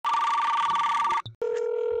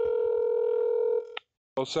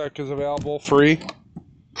TOSEC is available free?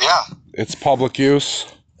 Yeah. It's public use?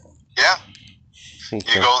 Yeah.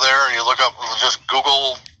 Okay. You go there and you look up, just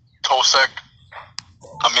Google TOSEC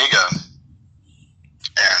Amiga,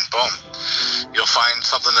 and boom, you'll find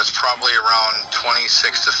something that's probably around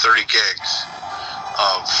 26 to 30 gigs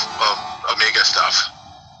of Amiga stuff.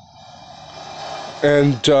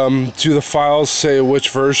 And do the files say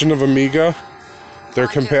which version of Amiga they're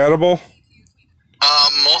compatible?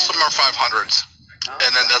 Most of them are 500s,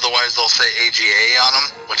 and then otherwise they'll say AGA on them,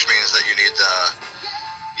 which means that you need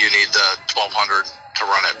the 1200 to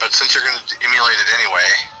run it. But since you're going to emulate it anyway,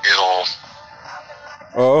 it'll,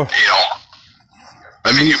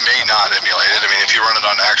 I mean, you may not emulate it. I mean, if you run it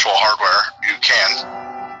on actual hardware, you can.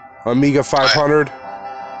 Amiga 500?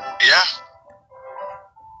 Yeah.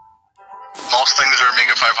 Most things are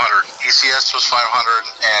Amiga 500. ECS was 500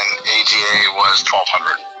 and AGA was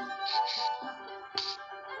 1200.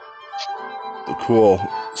 Cool.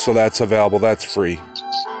 So that's available. That's free.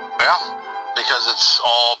 Yeah, because it's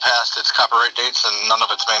all past its copyright dates and none of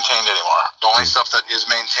it's maintained anymore. The only stuff that is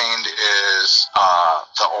maintained is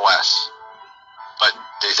the OS. But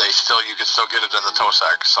you can still get it in the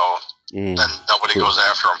TOSEC, so then nobody goes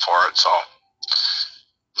after them for it, so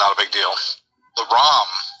not a big deal. The ROM,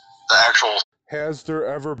 the actual... Has there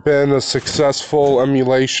ever been a successful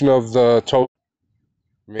emulation of the TOSEC?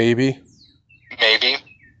 Maybe. Maybe.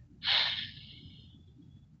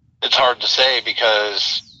 It's hard to say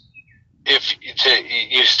because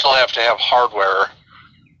you still have to have hardware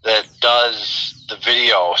that does the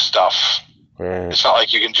video stuff. Right. It's not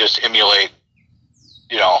like you can just emulate,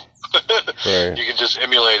 Right. You can just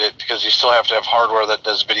emulate it because you still have to have hardware that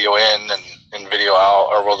does video in and video out,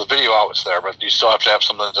 or well, the video out is there, but you still have to have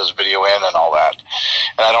something that does video in and all that.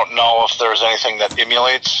 And I don't know if there's anything that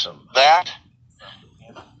emulates that.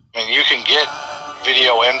 I mean, you can get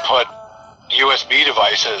video input USB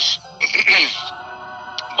devices,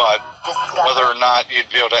 but whether or not you'd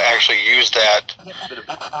be able to actually use that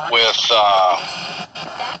with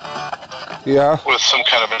some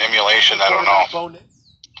kind of an emulation, I don't know.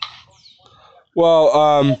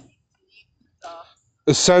 Well,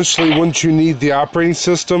 essentially, wouldn't you need the operating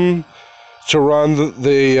system to run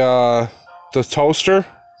the toaster?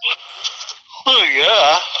 Well,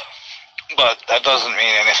 yeah, but that doesn't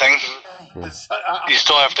mean anything. You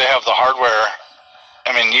still have to have the hardware.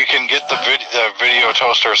 I mean, you can get the video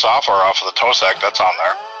toaster software off of the TOSEC. That's on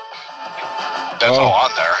there. That's all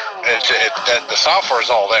on there. The software is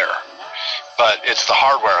all there, but it's the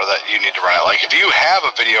hardware that you need to run it. Like if you have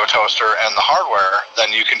a video toaster and the hardware,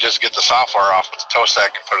 then you can just get the software off of the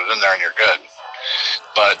TOSEC and put it in there, and you're good.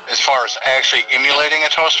 But as far as actually emulating a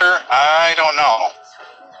toaster, I don't know.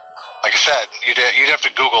 Like I said, you'd have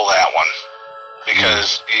to Google that one,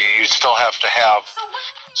 because you still have to have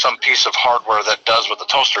some piece of hardware that does what the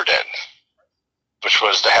toaster did, which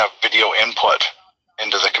was to have video input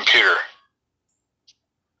into the computer.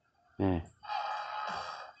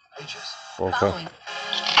 Okay.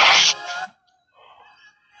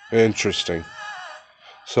 Interesting.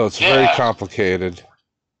 So it's very complicated.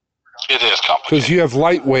 It is complicated. Because you have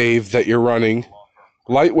Lightwave that you're running.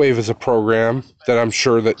 Lightwave is a program that I'm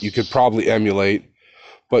sure that you could probably emulate,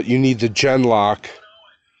 but you need the Genlock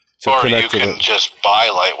to connect with it. Or you can just buy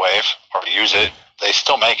Lightwave or use it. They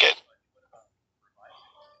still make it.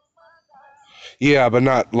 Yeah, but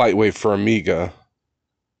not Lightwave for Amiga.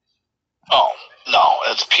 Oh, no,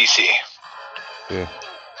 it's PC. Yeah.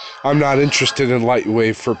 I'm not interested in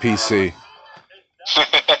Lightwave for PC.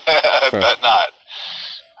 I bet not.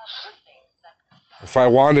 If I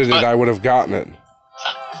wanted it, I would have gotten it.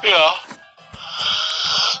 Yeah.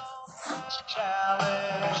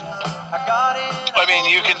 I mean,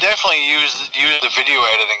 you can definitely use the video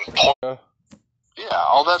editing. Yeah,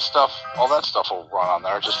 all that stuff will run on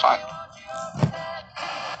there just fine.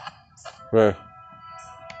 Right.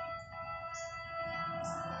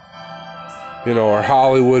 Our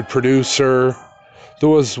Hollywood producer.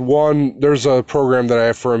 There's a program that I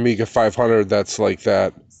have for Amiga 500 that's like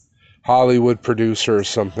that. Hollywood producer or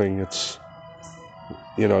something. It's,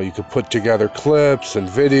 you could put together clips and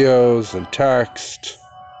videos and text.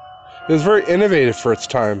 It was very innovative for its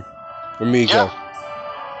time, Amiga.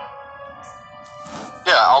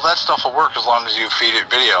 Yeah, all that stuff will work as long as you feed it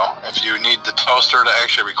video. If you need the toaster to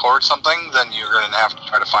actually record something, then you're going to have to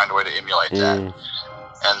try to find a way to emulate that.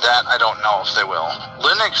 And that, I don't know if they will.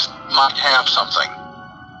 Linux might have something,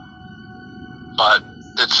 but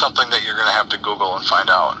it's something that you're going to have to Google and find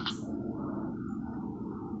out.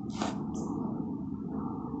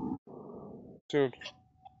 Soon.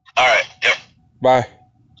 All right. Yep. Bye.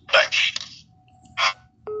 Thanks.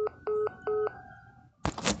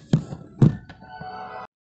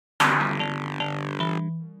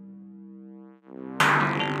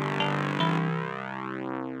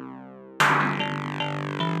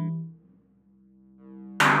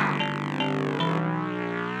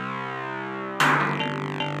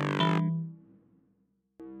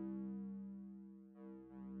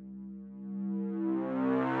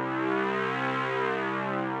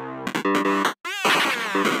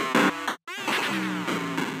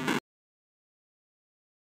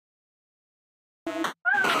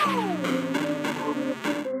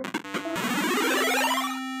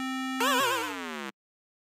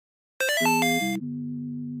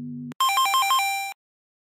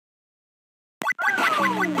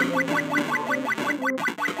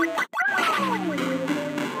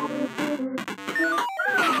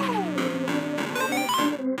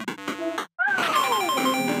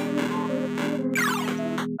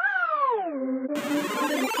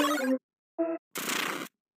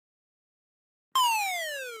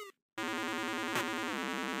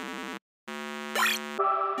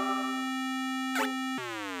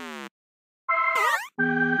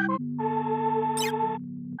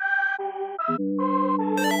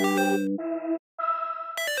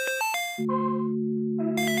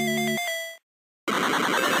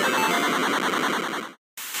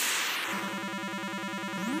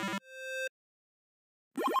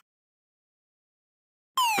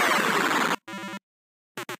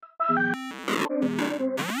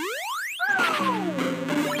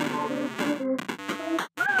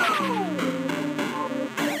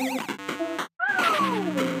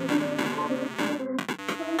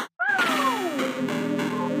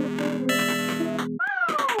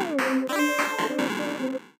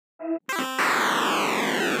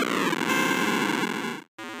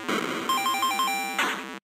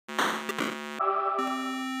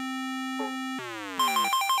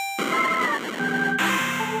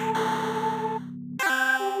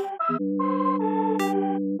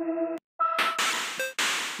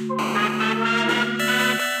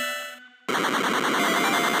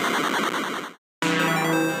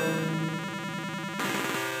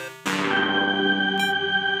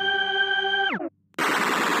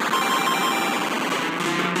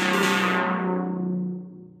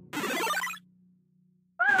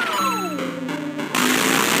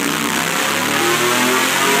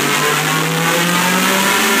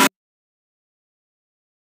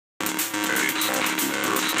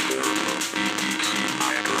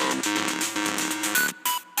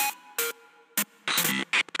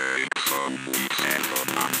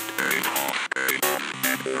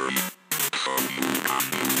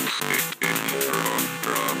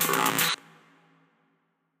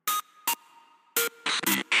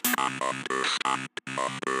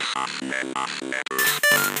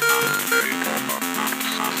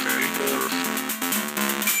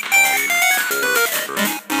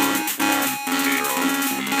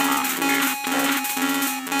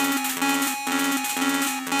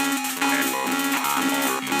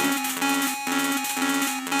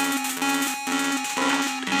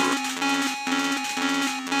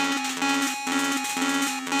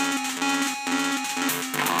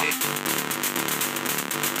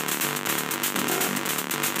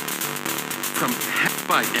 From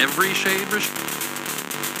by every shade.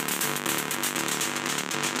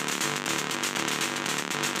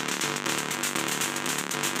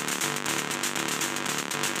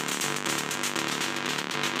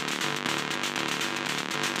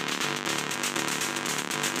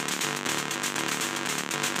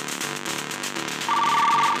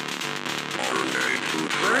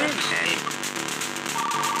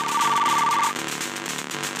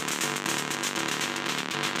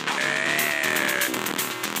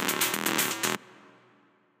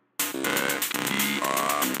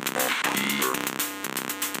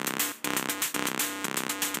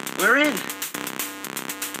 We're in. It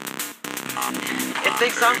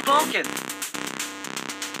thinks I'm Vulcan.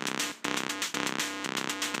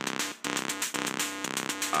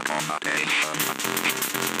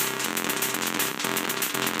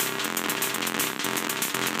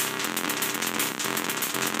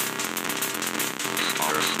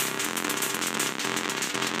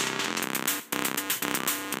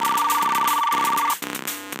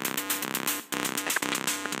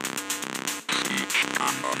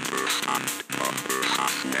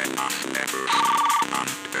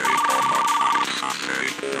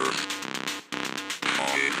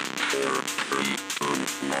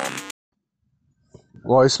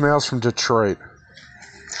 Voicemails from Detroit.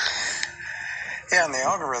 Yeah, and the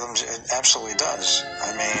algorithms, it absolutely does.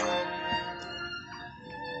 I mean,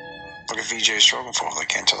 look at VJ Stroganfall. They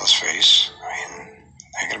can't tell his face. I mean,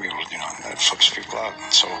 they're going to be able to, that flips people out.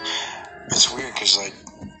 And so it's weird because,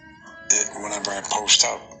 whenever I post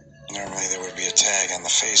up, normally there would be a tag on the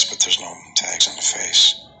face, but there's no tags on the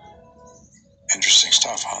face. Interesting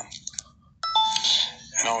stuff, huh?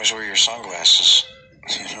 And always wear your sunglasses.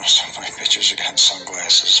 Some of my pictures have got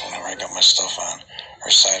sunglasses whenever I got my stuff on. Or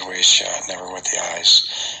sideways shot, never with the eyes.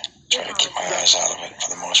 Try to keep my eyes out of it for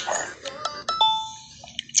the most part.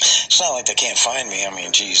 It's not like they can't find me. I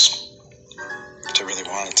mean, geez, if they really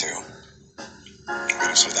wanted to. If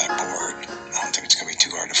they're that bored, I don't think it's going to be too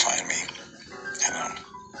hard to find me.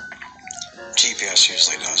 GPS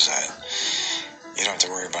usually does that. You don't have to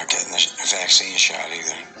worry about getting the vaccine shot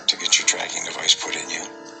either to get your tracking device put in you.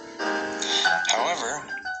 However, However,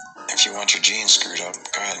 if you want your genes screwed up,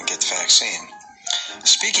 go ahead and get the vaccine.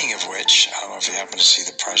 Speaking of which, I don't know if you happen to see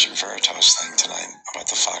the Project Veritas thing tonight about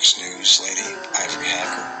the Fox News lady, Ivory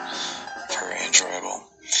Hacker. Very enjoyable.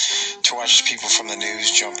 To watch people from the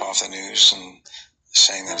news jump off the news and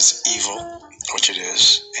saying that it's evil, which it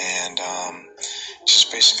is, and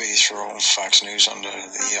just basically throw Fox News under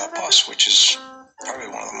the bus, which is probably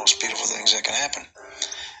one of the most beautiful things that can happen.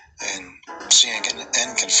 And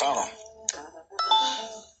CNN can follow.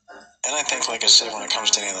 And I think, like I said, when it comes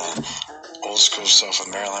to any of the old school stuff with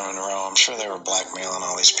Marilyn Monroe, I'm sure they were blackmailing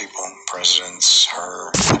all these people, presidents,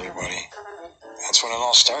 her, everybody. That's when it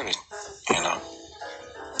all started, you know.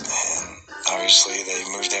 And obviously they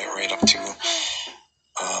moved that right up to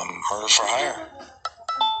murder for hire.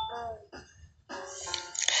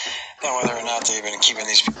 Now, whether or not they've been keeping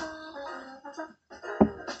these 50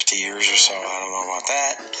 years or so, I don't know about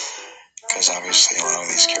that, because obviously a lot of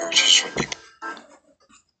these characters would be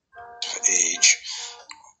of age,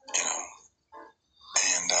 you know.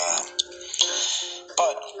 And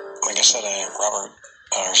but like I said, Robert,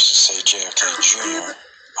 or I should say JFK Jr.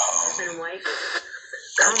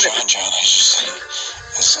 Or John, I should say,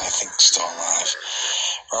 is I think still alive.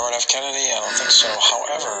 Robert F. Kennedy, I don't think so.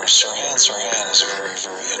 However, Sirhan is a very,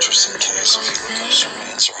 very interesting case. If you look up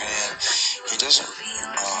Sirhan, he doesn't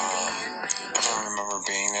ever remember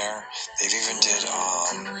being there. They've even did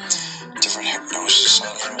different hypnosis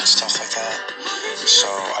on him and stuff like that. So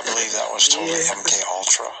I believe that was totally MK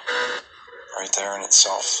Ultra right there in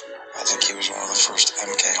itself. I think he was one of the first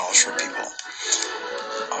MK Ultra people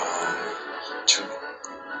to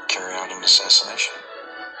carry out an assassination.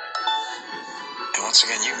 And once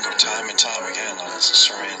again, you can go time and time again on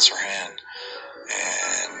Sirhan. And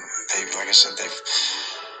they've, like I said, they've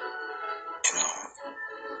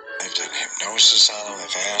done hypnosis on him,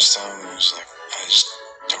 they've asked him, and he's like, I just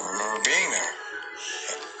don't remember being there.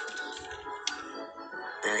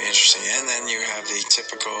 Very interesting. And then you have the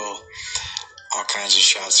typical, all kinds of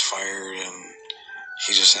shots fired, and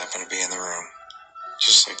he just happened to be in the room,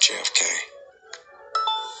 just like JFK.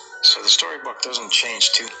 So the storybook doesn't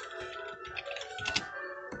change too.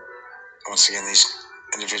 Once again, these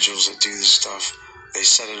individuals that do this stuff, they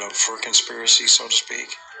set it up for conspiracy, so to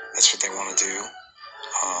speak. That's what they want to do.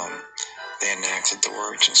 They enacted the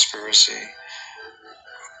word conspiracy.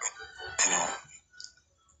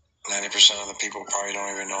 90% of the people probably don't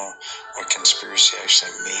even know what conspiracy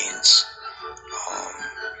actually means.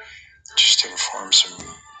 Just to inform some,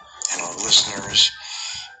 listeners,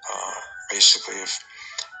 basically, if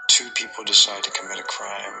two people decide to commit a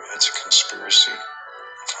crime, it's a conspiracy.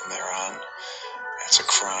 From there on, it's a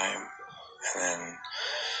crime. And then,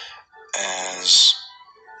 as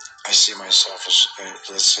I see myself as,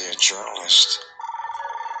 let's say, a journalist,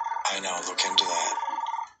 I now look into that.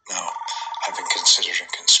 Now, I've been considered a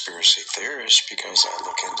conspiracy theorist because I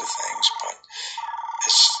look into things, but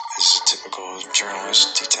as a typical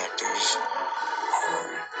journalist, detective,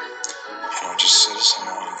 or, just citizen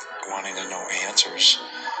wanting to know answers,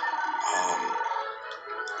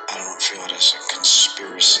 I don't feel it as a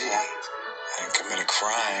conspiracy. I didn't commit a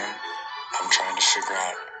crime. I'm trying to figure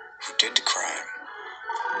out who did the crime,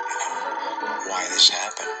 why this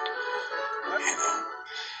happened,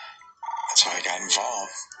 That's how I got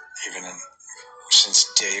involved, since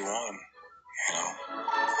day one, I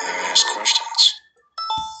asked questions.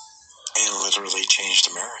 And literally changed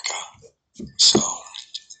America. So,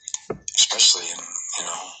 especially in,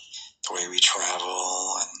 the way we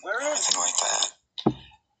travel and everything like that.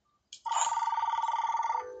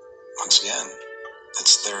 Once again,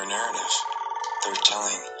 it's their narrative. They're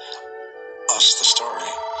telling us the story.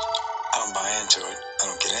 I don't buy into it. I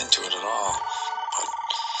don't get into it at all. But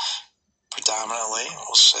predominantly,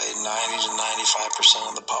 we'll say 90 to 95%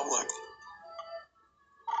 of the public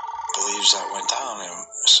believes that went down in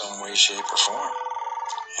some way, shape, or form.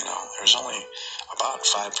 There's only about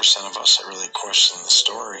 5% of us that really question the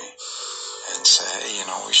story and say, hey,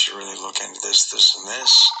 we should really look into this, and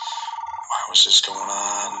this. Why was this going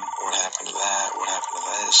on? What happened to that? What happened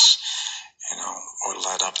to this? What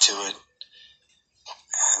led up to it?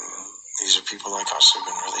 And these are people like us who've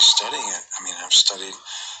been really studying it. I've studied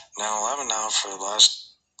 9/11 now for the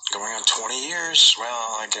last going on 20 years.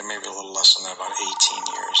 Well, I get maybe a little less than that, about 18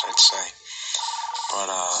 years, I'd say. But,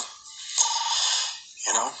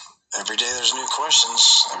 every day there's new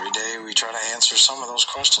questions. Every day we try to answer some of those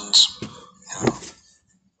questions.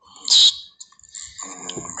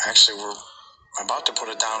 Actually, we're about to put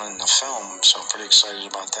it down in the film, so I'm pretty excited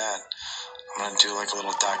about that. I'm going to do like a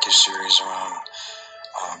little docu-series around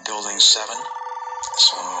Building 7,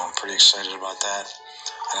 so I'm pretty excited about that.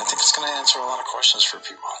 And I think it's going to answer a lot of questions for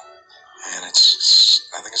people. And I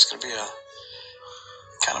think it's going to be a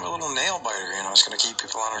kind of a little nail biter, you know. It's going to keep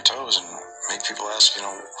people on their toes and make people ask, you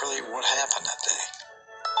know, really what happened that day.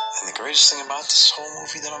 And the greatest thing about this whole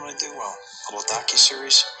movie that I'm going to do, well, a little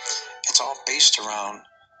docuseries, it's all based around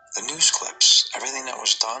the news clips. Everything that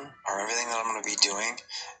was done, or everything that I'm going to be doing,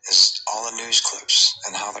 is all the news clips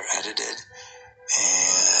and how they're edited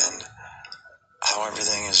and how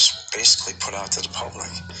everything is basically put out to the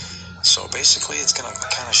public. So basically, it's going to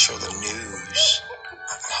kind of show the news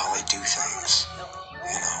and how they do things,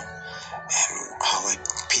 you know, and how they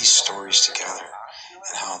piece stories together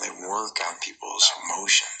and how they work on people's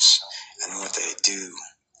emotions and what they do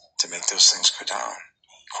to make those things go down.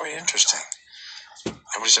 Quite interesting.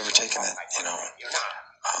 Nobody's ever taken that, you know,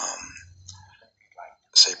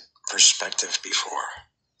 say perspective before.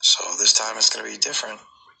 So this time it's going to be different.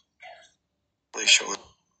 Really show it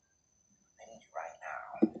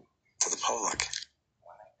to the public.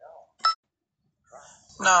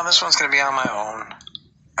 No, this one's going to be on my own.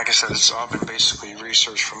 Like I said, it's all been basically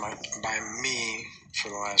researched by me for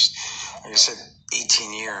the last, like I said,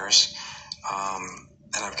 18 years.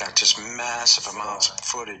 And I've got just massive amounts of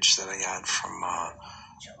footage that I got from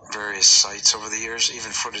various sites over the years,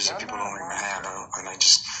 even footage that people don't even have. And I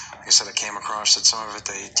just, like I said, I came across it. Some of it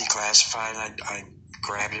they declassified, and I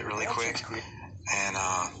grabbed it really quick. And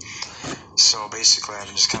so basically, I've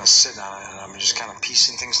been just kind of sitting on it, and I'm just kind of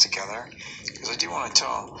piecing things together because I do want to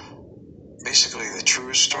tell basically the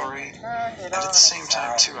truest story. And at the same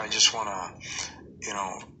time, too, I just want to, you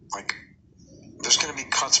know, like, there's going to be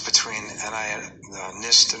cuts between the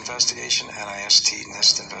NIST investigation,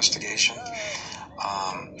 NIST investigation.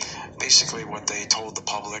 Basically what they told the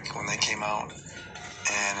public when they came out,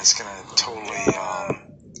 and it's going to totally,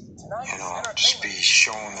 you know, just be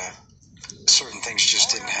shown that certain things just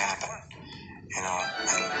didn't happen, you know,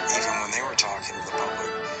 and even when they were talking to the public,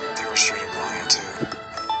 they were straight up lying too.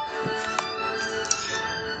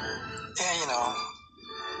 Yeah, you know,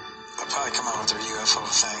 they'll probably come out with their UFO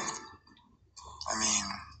thing. I mean,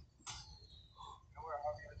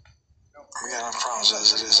 we got enough problems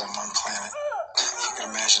as it is on one planet. You can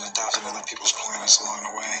imagine 1,000 other people's planets along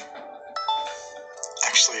the way.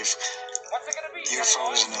 Actually, if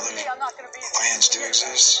UFOs and other lands do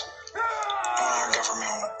exist, our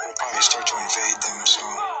government will probably start to invade them, so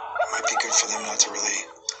it might be good for them not to really,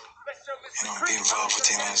 you know, be involved with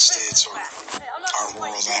the United States or our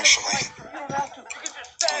world, actually.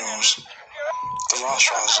 Who knows? The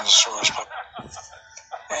Rothschilds and the Soros.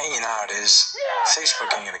 Hey, you know how it is. Facebook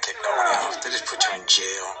ain't gonna kick nobody off. They just put you in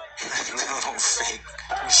jail. Little fake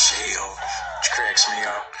jail, which cracks me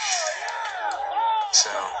up. So,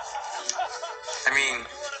 I mean,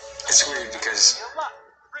 it's weird because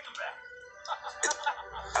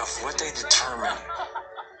of what they determine,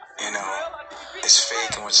 you know, is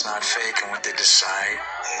fake and what's not fake, and what they decide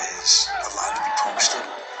is allowed to be posted.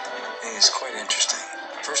 And it's quite interesting.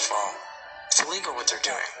 First of all, it's illegal what they're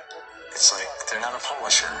doing. It's like they're not a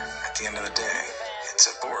publisher at the end of the day. It's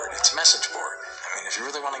a board. It's a message board. I mean, if you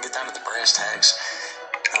really want to get down to the brass tacks,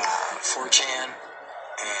 4chan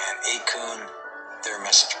and 8kun, they're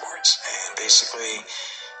message boards. And basically,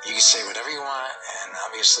 you can say whatever you want, and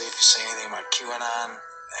obviously if you say anything about QAnon,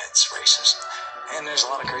 it's racist. And there's a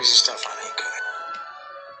lot of crazy stuff on 8kun.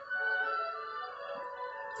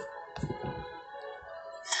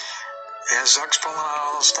 Yeah, Zuck's pulling out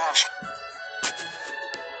all those stops.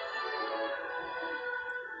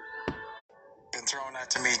 Been throwing that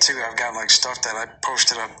to me too. I've got like stuff that I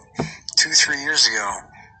posted up 2-3 years ago.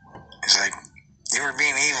 It's like, you were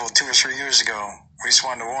being evil 2 or 3 years ago. We just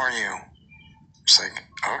wanted to warn you. It's like,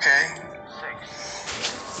 okay.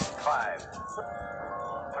 6, 5,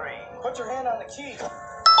 3. Put your hand on the key.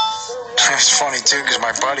 It's funny too, because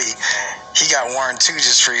my buddy, he got warned too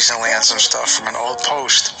just recently on some stuff from an old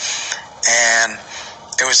post. And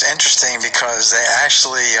it was interesting because they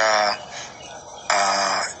actually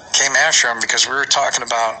came after him because we were talking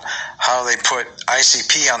about how they put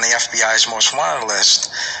ICP on the FBI's most wanted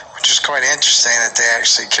list, which is quite interesting that they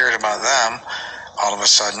actually cared about them all of a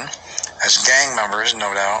sudden as gang members,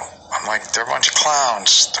 no doubt. I'm like, they're a bunch of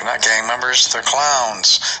clowns. They're not gang members, they're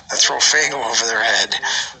clowns that throw Fago over their head.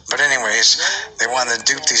 But anyways, they wanted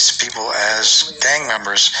to dupe these people as gang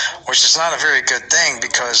members, which is not a very good thing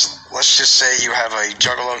because let's just say you have a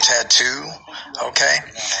Juggalo tattoo, okay?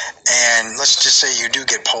 And let's just say you do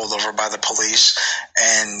get pulled over by the police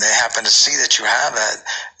and they happen to see that you have that.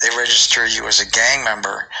 They register you as a gang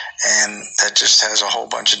member, and that just has a whole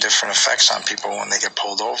bunch of different effects on people when they get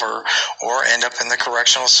pulled over or end up in the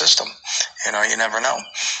correctional system. You know, you never know.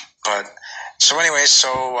 But So anyway,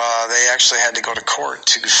 they actually had to go to court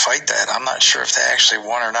to fight that. I'm not sure if they actually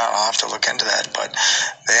won or not. I'll have to look into that. But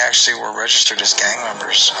they actually were registered as gang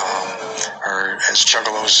members, or as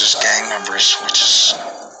juggalos as gang members, which is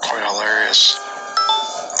quite hilarious.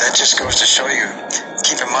 That just goes to show you,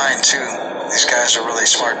 keep in mind too, these guys are really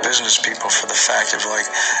smart business people for the fact of like,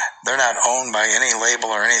 they're not owned by any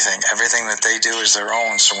label or anything. Everything that they do is their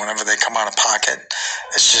own. So whenever they come out of pocket,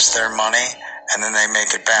 it's just their money, and then they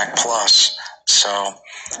make it back plus. So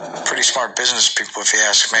pretty smart business people, if you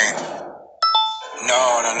ask me.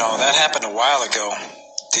 No. That happened a while ago.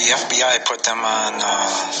 The FBI put them on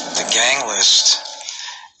the gang list,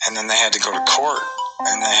 and then they had to go to court,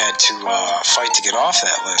 and they had to fight to get off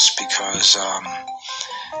that list because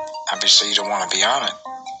obviously you don't want to be on it.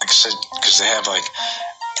 Like I said, because they have like,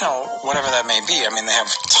 you know, whatever that may be. I mean, they have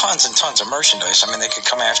tons and tons of merchandise. I mean, they could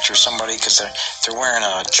come after somebody because they're wearing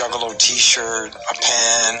a Juggalo T-shirt, a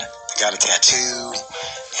pin, they got a tattoo,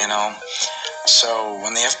 you know. So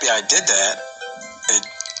when the FBI did that, it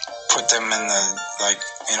put them in the, like,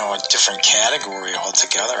 you know, a different category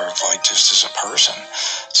altogether of like just as a person.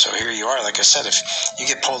 So here you are, like I said, if you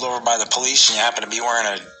get pulled over by the police and you happen to be wearing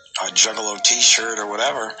a Juggalo T-shirt or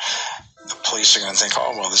whatever, the police are going to think,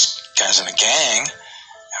 oh, well, this guy's in a gang,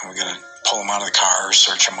 and we're going to pull him out of the car,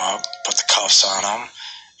 search him up, put the cuffs on him,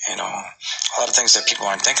 you know, a lot of things that people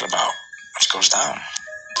aren't thinking about, which goes down.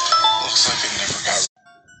 Looks like it never got...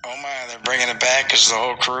 Oh my, they're bringing it back. Is the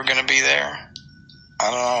whole crew going to be there? I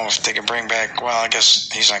don't know if they can bring back... Well, I guess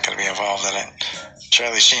he's not going to be involved in it.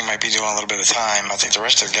 Charlie Sheen might be doing a little bit of time. I think the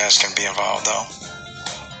rest of the guys can be involved, though.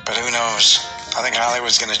 But who knows? I think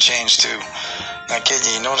Hollywood's going to change, too. Not kidding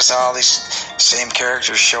you. You notice how all these same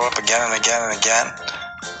characters show up again and again and again?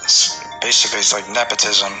 It's like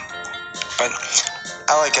nepotism. But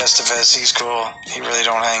I like Estevez. He's cool. He really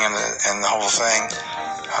don't hang in the whole thing.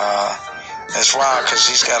 It's wild because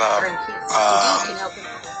he's got a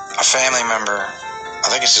family member, I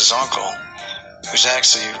think it's his uncle, who's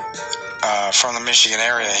actually from the Michigan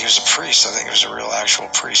area. He was a priest. I think he was a real actual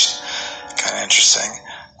priest. Kind of interesting.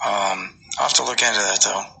 I'll have to look into that,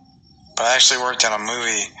 though. But I actually worked on a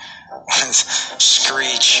movie with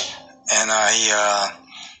Screech, and he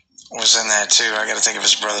was in that, too. I got to think of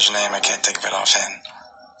his brother's name. I can't think of it offhand.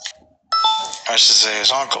 I should say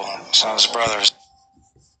his uncle. It's not his brother.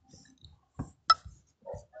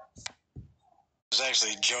 It's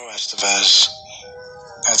actually Joe Estevez.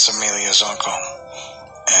 That's Amelia's uncle.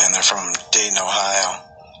 And they're from Dayton, Ohio.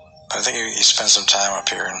 But I think he spent some time up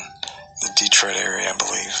here in the Detroit area, I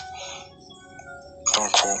believe.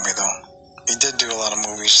 Don't quote me, though. He did do a lot of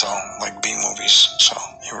movies, though, like B movies, so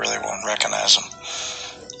you really won't recognize him.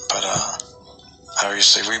 But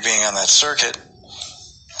obviously, we being on that circuit, I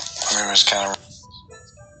mean, it was kind of...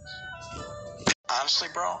 Honestly,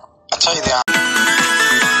 bro, I'll tell you the...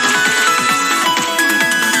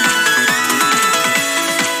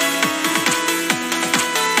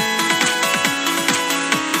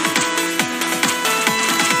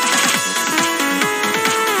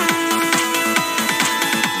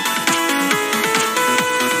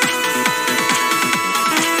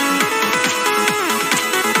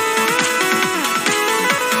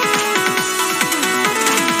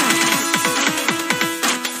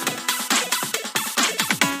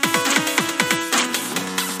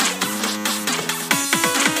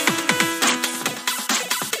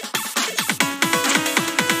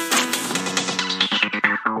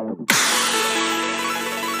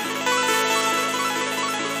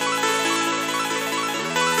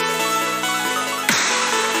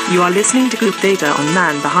 You are listening to Gubbdata on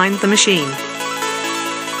Man Behind the Machine.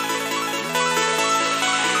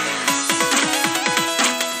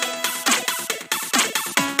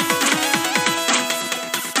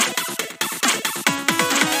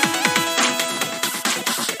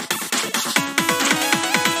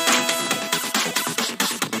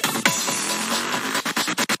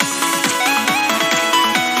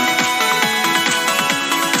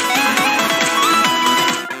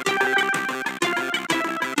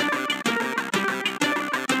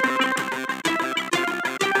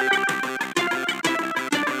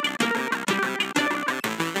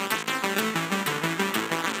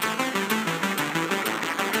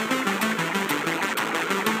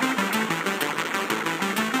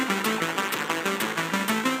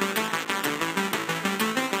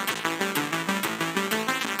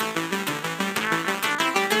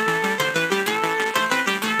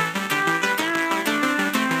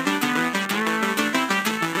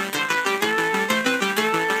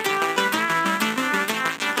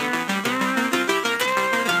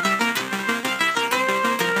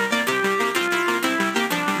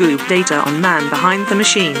 Gubbdata on Man Behind the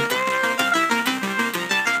Machine.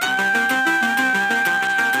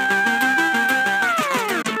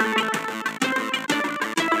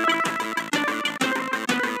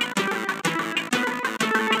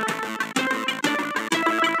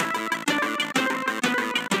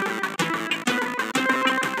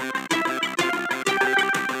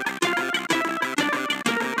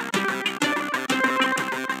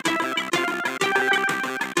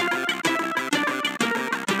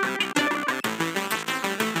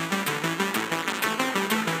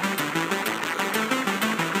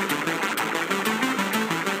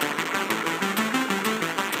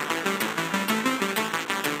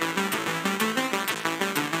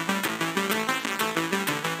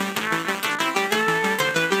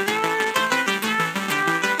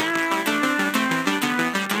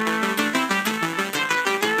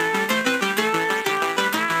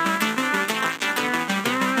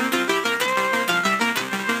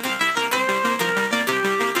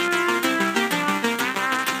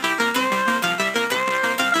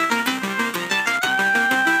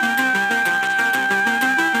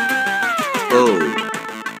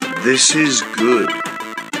 This is good.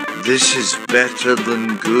 This is better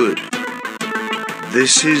than good.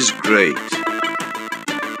 This is great.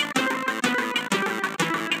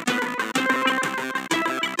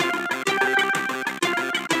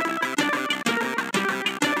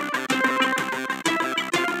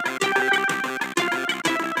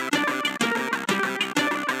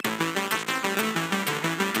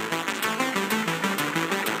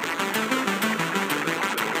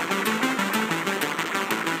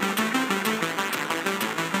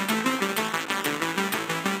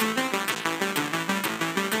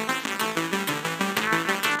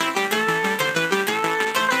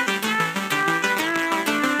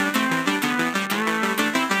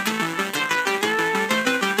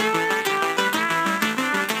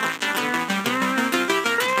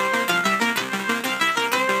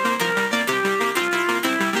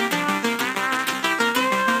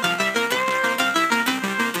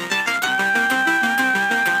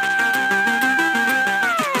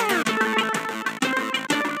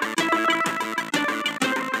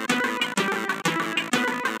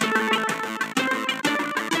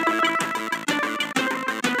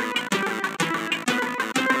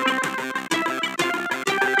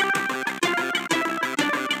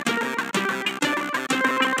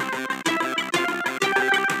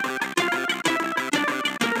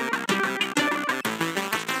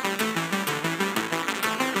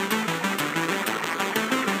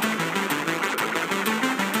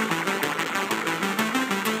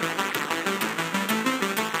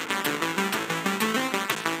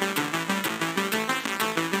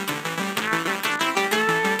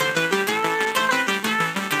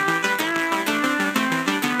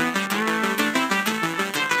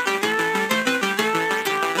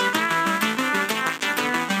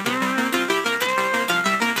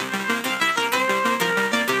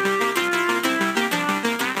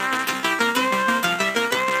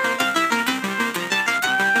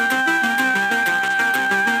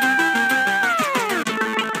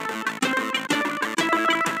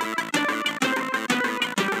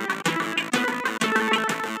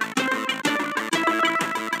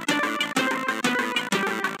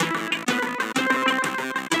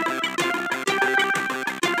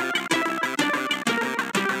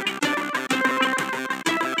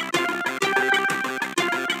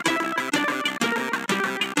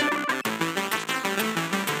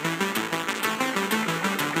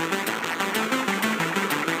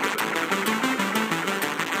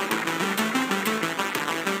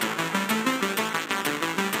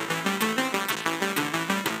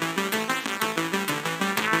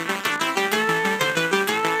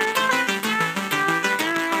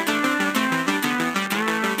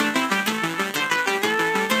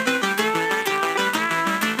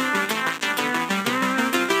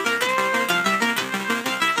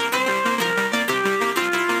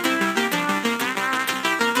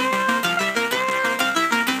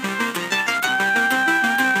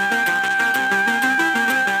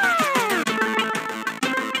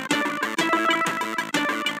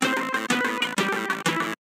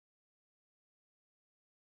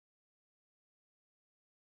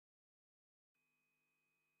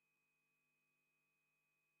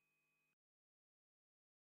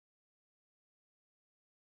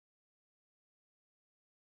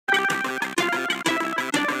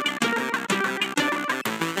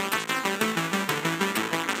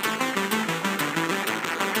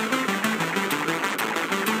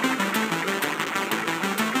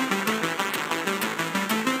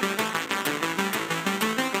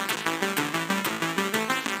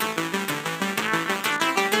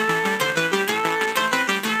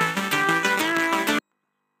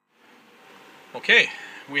 Okay,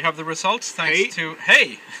 we have the results thanks to...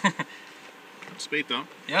 Hey! Speed though.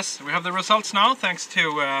 Yes, we have the results now thanks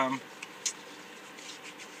to...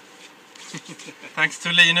 thanks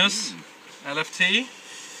to Linus, LFT,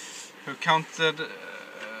 who counted...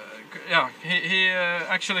 yeah, he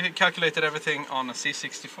actually calculated everything on a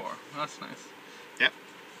C64. That's nice. Yep.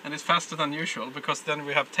 And it's faster than usual, because then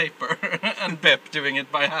we have Taper and Bep doing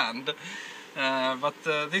it by hand. But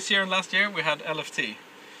this year and last year we had LFT.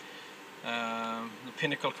 The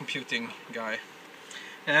Pinnacle Computing guy.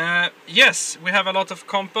 Yes, we have a lot of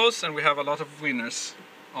compos and we have a lot of winners,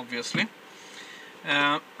 obviously.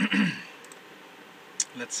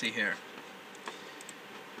 Let's see here.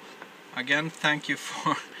 Again, thank you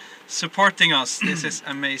for supporting us. This is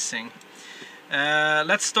amazing.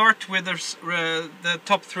 Let's start with the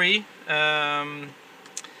top 3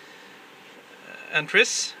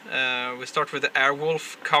 entries. We start with the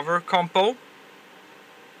Airwolf cover compo.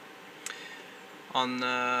 On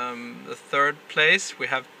the 3rd place we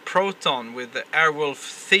have Proton with the Airwolf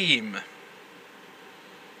theme.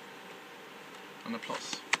 and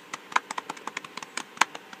applause.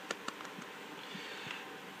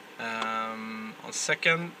 On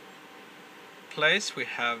second place we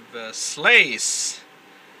have Slays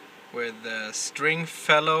with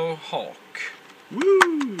Stringfellow Hawk.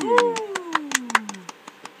 Woo!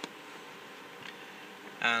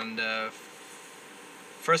 And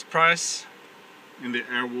first prize in the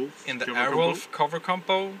Airwolf cover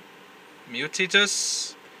compo,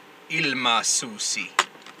 Mutitus Ilma Susi.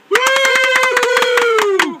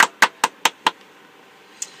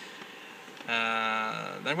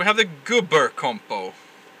 Then we have the Gubber compo.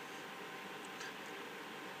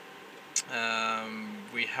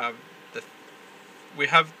 We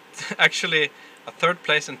have actually a third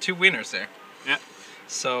place and 2 winners there. Yeah.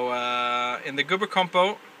 So in the Gubber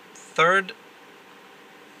compo, third,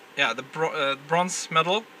 the bronze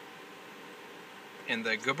medal in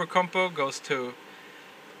the Gubber compo goes to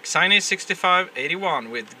C64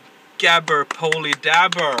 81 with Gabber Poly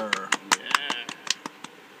Dabber. Yeah.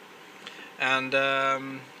 And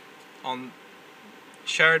on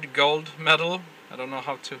shared gold medal, I don't know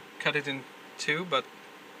how to cut it in 2, but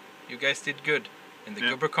you guys did good in the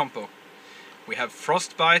Gubber compo. We have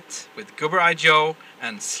Frostbite with Gubber Eye Joe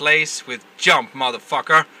and Slays with Jump,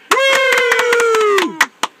 motherfucker. Woo!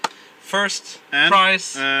 First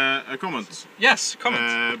prize. A comment. Yes,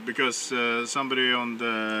 comment. Because somebody on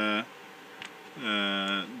the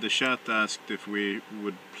chat asked if we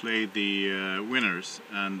would play the winners,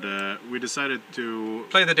 and we decided to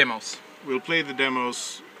play the demos. We'll play the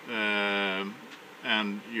demos,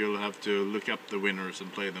 and you'll have to look up the winners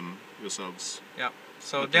and play them yourselves. Yeah.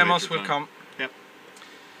 So demos will come. Yep.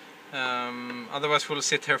 Otherwise we'll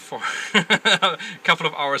sit here for a couple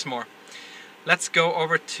of hours more. Let's go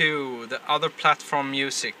over to the other platform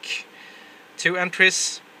music. 2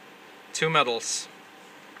 entries, 2 medals.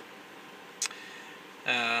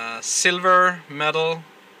 Silver medal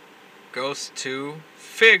goes to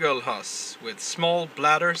Figelhus with Small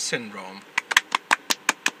Bladder Syndrome.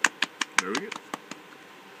 Very good.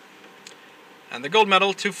 And the gold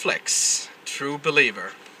medal to Flex, True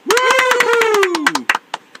Believer. Woo!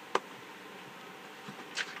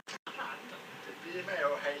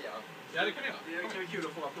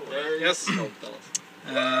 Yes.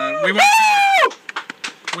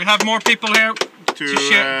 We have more people here to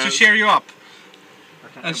cheer you up.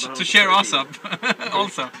 And to cheer us up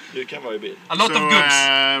also. A lot of goods.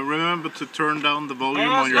 Remember to turn down the volume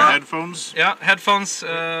on your headphones. Yeah, headphones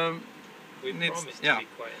we needs, promised yeah. to be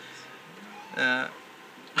quiet.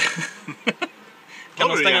 Kan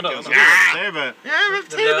man stänga dörren?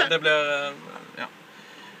 Det blir ja.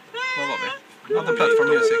 Vad var vi? Other platform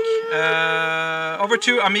music. Over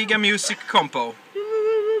to Amiga Music Compo.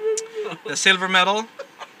 The silver medal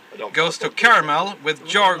goes to Caramel with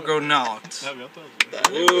Jargonaut.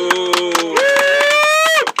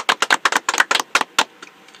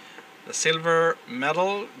 The silver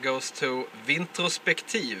medal goes to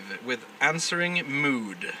Vintrospektiv with Answering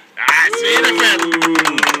Mood.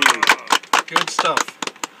 Good stuff.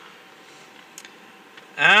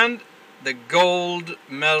 And the gold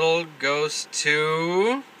medal goes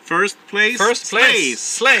to First place.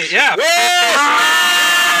 Slay. Yeah.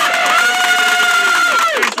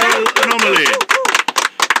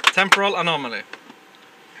 Temporal Anomaly.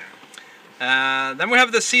 Then we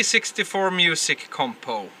have the C64 Music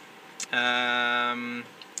Compo.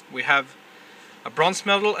 We have a bronze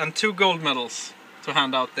medal and 2 gold medals to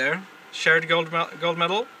hand out there. Shared gold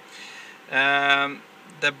medal.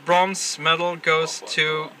 The bronze medal goes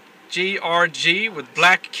to GRG with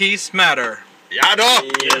Black Keys Matter. Ja då!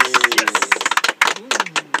 Yes.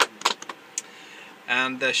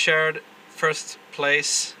 And the shared first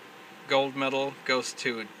place gold medal goes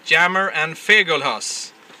to Jammer and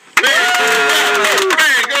Figelhus.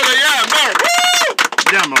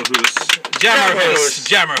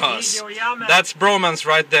 Jammerhus. That's bromance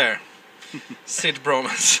right there. Sid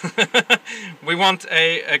bromance. We want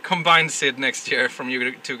a combined Sid next year from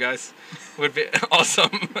you 2 guys. Would be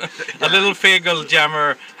awesome. A little Fegel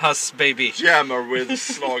Jammer Hus baby. Jammer with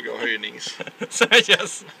slagerhöjnings. So,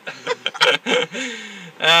 yes.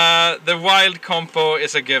 The wild compo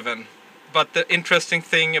is a given. But the interesting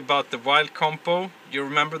thing about the wild compo, you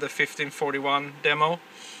remember the 1541 demo,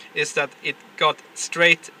 is that it got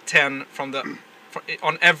straight 10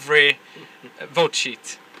 on every vote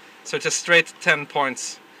sheet. So it's a straight 10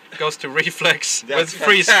 points. Goes to Reflex with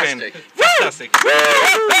free spin. Fantastic.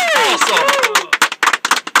 Awesome.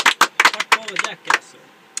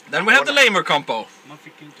 Then we have the lamer compo.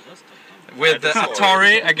 With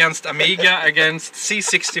Atari against Amiga against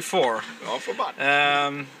C64.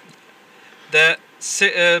 The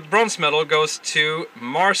Bronze medal goes to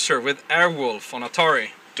Marcer with Airwolf on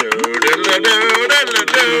Atari.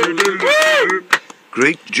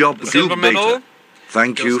 Great job, Silver medal Gubbdata.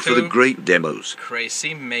 Thank you goes for the to great demos.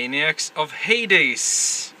 Crazy Maniacs of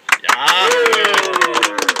Hades.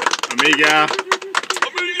 Amiga.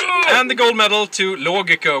 And the gold medal to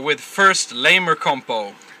Logico with First Lamer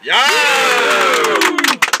Compo.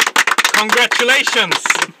 Congratulations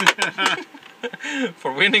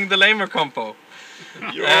for winning the Lamer Compo.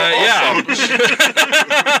 You're awesome.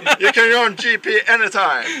 You can run GP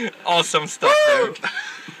anytime. Awesome stuff there.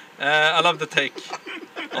 I love the take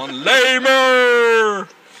on Lamer.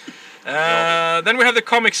 Then we have the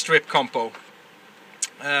comic strip compo.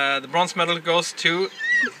 The bronze medal goes to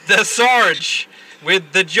the Sarge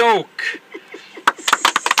with The Joke.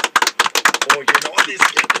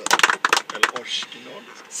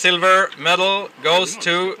 Silver medal goes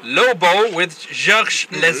to Lobo with Georges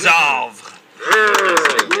Lesavre.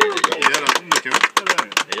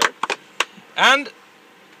 And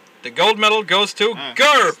the gold medal goes to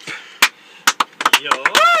GURP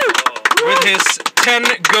with his 10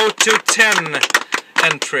 go to 10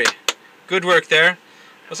 entry. Good work there.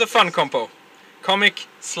 It was a fun compo. Comic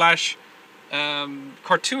slash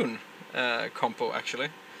cartoon compo, actually.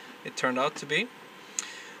 It turned out to be.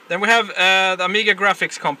 Then we have the Amiga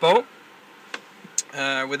graphics compo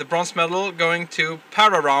with the bronze medal going to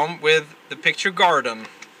Pararound with the picture garden.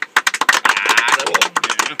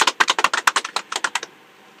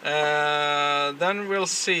 Then we'll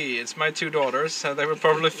see. It's my two daughters, so they will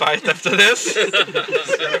probably fight after this.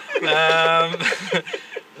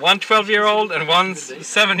 One 12-year-old and one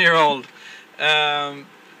 7-year-old.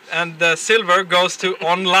 And the silver goes to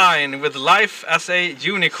Online with Life as a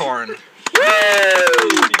Unicorn.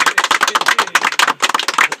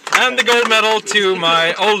 And the gold medal to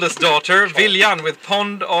my oldest daughter, Viljan, with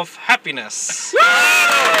Pond of Happiness.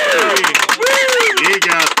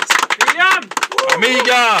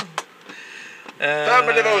 Amiga!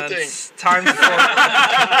 Family voting. It's time for...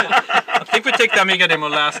 I think we take the Amiga demo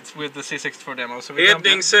last with the C64 demo. So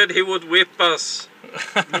Eding said he would whip us.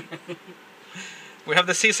 We have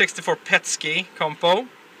the C64 Petski compo.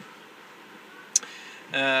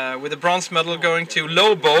 With the bronze medal going to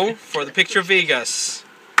Lobo for the picture Vegas.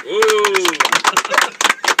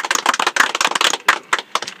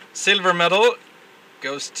 Silver medal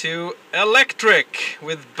goes to Electric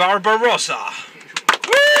with Barbarossa.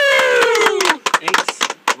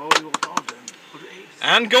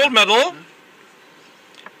 And gold medal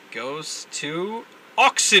goes to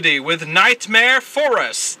Oxidy with Nightmare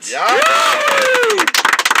Forest.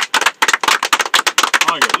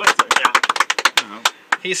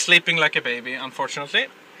 He's sleeping like a baby, unfortunately.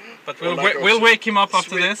 But we'll wake him up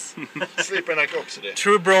after this. Sleeping like Oxidy.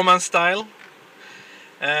 True bromance style.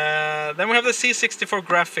 Then we have the C64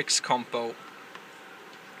 graphics compo.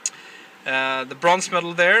 The bronze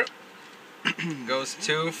medal there goes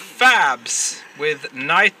to Fabs with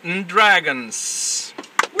Night and Dragons.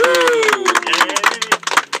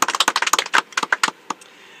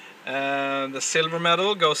 The silver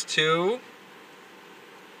medal goes to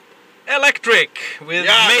Electric with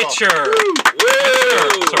Mature.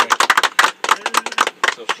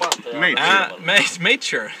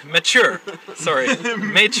 Mature. Sorry.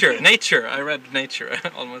 Nature. I read Nature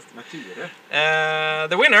almost.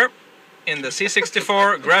 The winner in the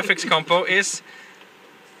C64 graphics compo is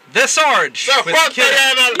the Sarge with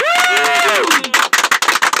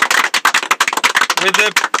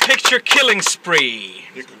the picture killing spree.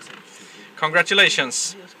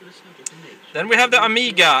 Congratulations. Then we have the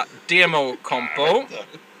Amiga demo compo.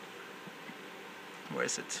 Where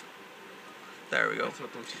is it? There we go.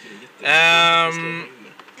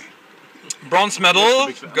 Bronze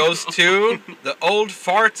medal goes to the Old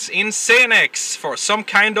Farts in Xenex for Some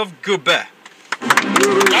Kind of Gubbe.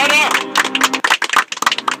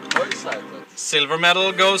 Silver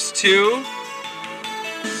medal goes to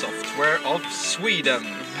Software of Sweden,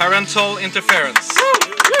 Parental Interference.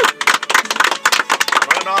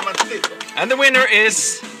 And the winner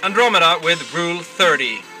is Andromeda with Rule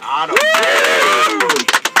 30.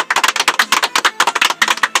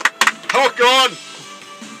 Talk on!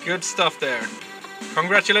 Good stuff there.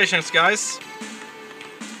 Congratulations, guys.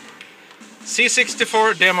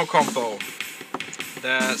 C64 demo compo.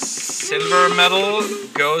 The silver medal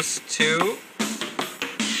goes to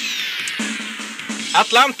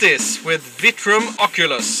Atlantis with Vitrum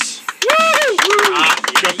Oculus.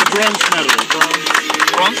 Got the bronze medal.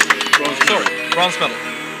 Bronze medal.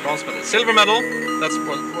 Silver medal, that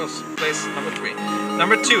was place number 3.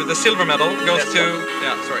 Number 2, the silver medal goes to...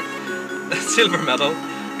 The silver medal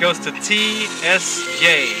goes to TSJ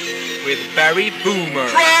with Barry Boomer.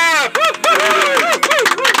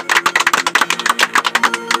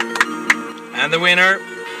 And the winner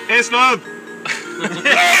is love.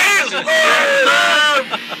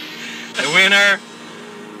 The winner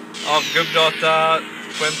of Gubbdata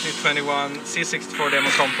 2021 C64 demo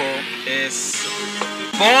compo is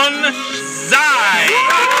Bonsai.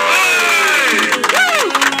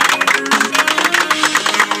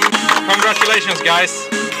 Congratulations, guys.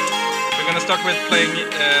 We're gonna start with playing the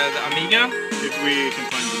Amiga. If we can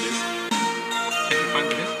find the list. Can you find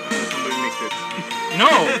the list? Somebody mixed it.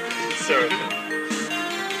 No! Sorry.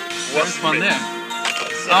 What's one there?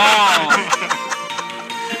 Oh!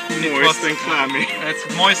 Moist and clammy.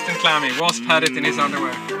 It's moist and clammy. Wasp had it in his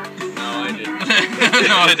underwear. No, I didn't.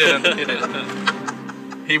 No, he didn't. He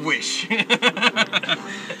didn't. He wish.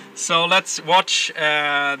 So let's watch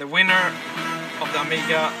the winner of the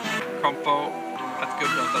Amiga compo at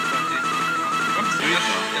Gubbdata 20. Oops, Yes,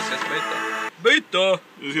 yes, beta. byta!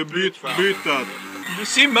 Du ska byta. Du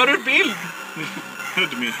simmar ur bild!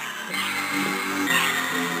 Hörde mig.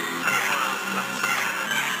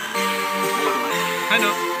 Hej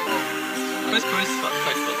då! Puss puss!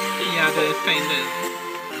 Ja, det är fint det.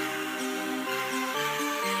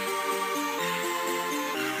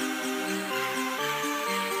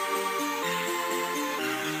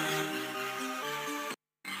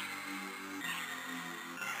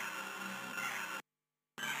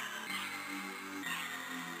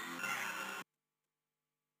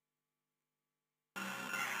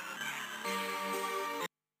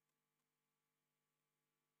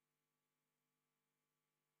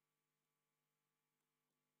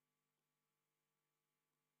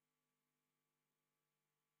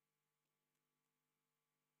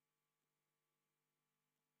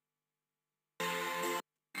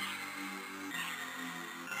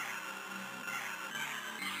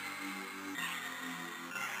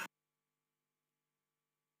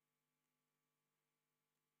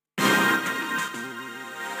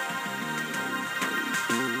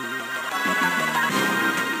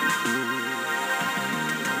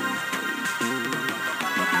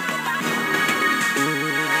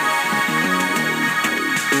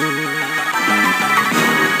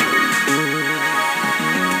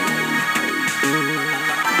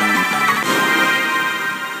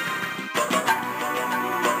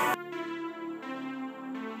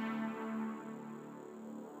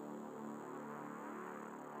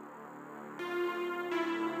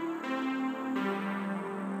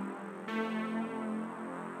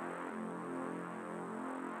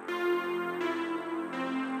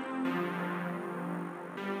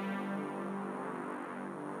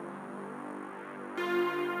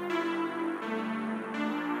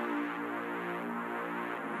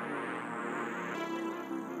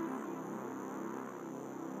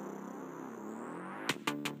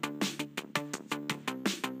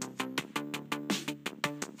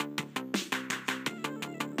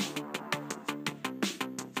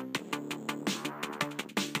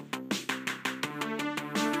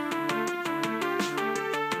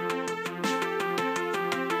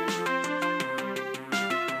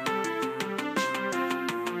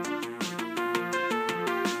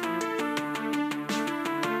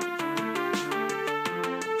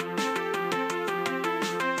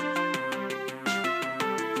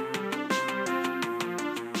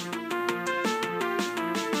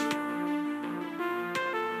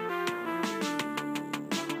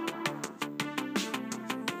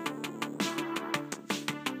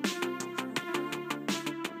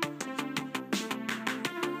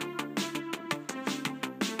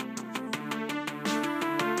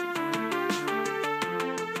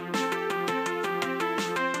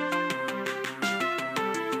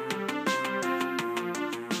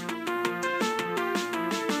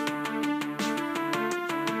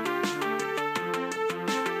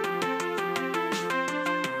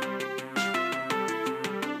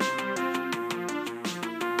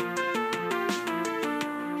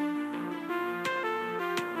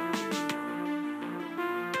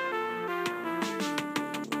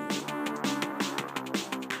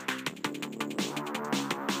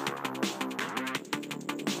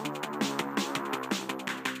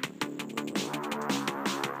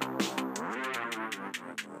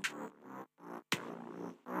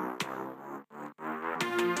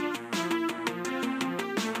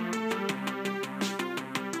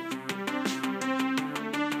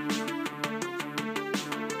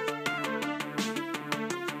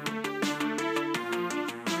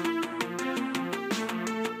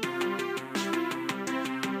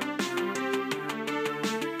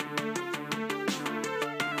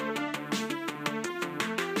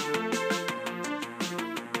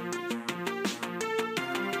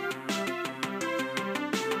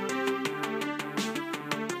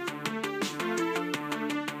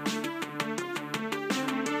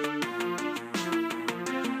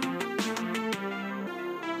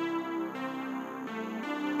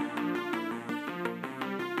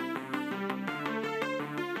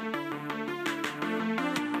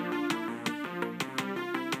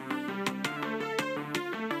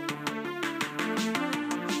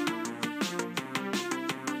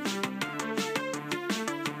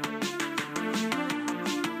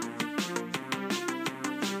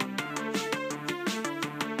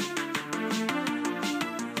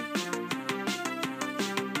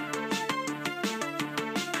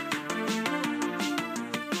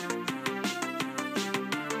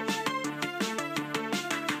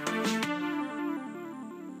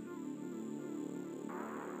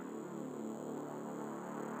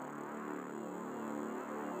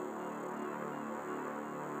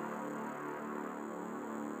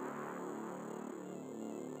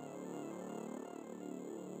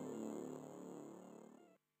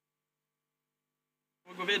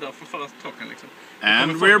 vidare från förra talken liksom.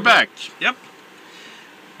 And we're back. Yep.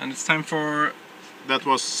 And it's time for... That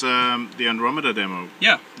was the Andromeda demo.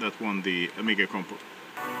 Yeah. That won the Amiga compo.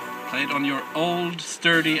 Played on your old,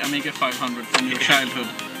 sturdy Amiga 500 from your childhood.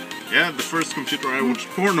 Yeah, the first computer I watched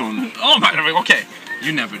porn on. Oh my, okay.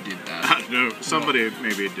 You never did that. No, somebody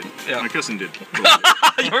maybe did. Yeah. My cousin did.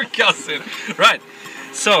 Your cousin. Right.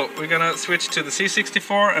 So, we're gonna switch to the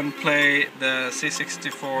C64 and play the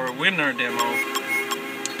C64 winner demo.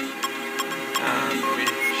 And we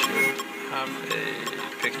should have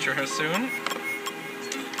a picture here soon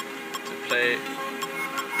to play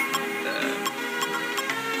the...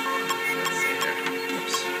 Let's see here.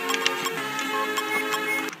 Oops.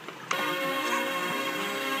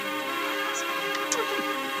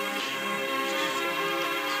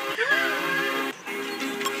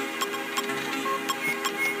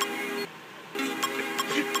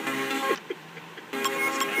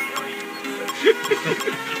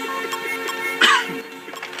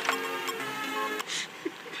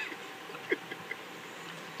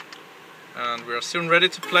 And we are soon ready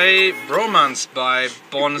to play Bromance by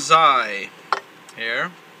Bonsai.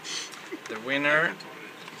 Here, the winner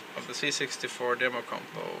of the C64 demo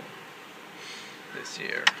compo this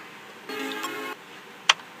year.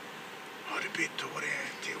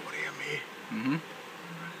 Mm-hmm.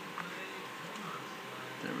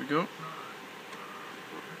 There we go.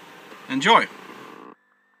 Enjoy!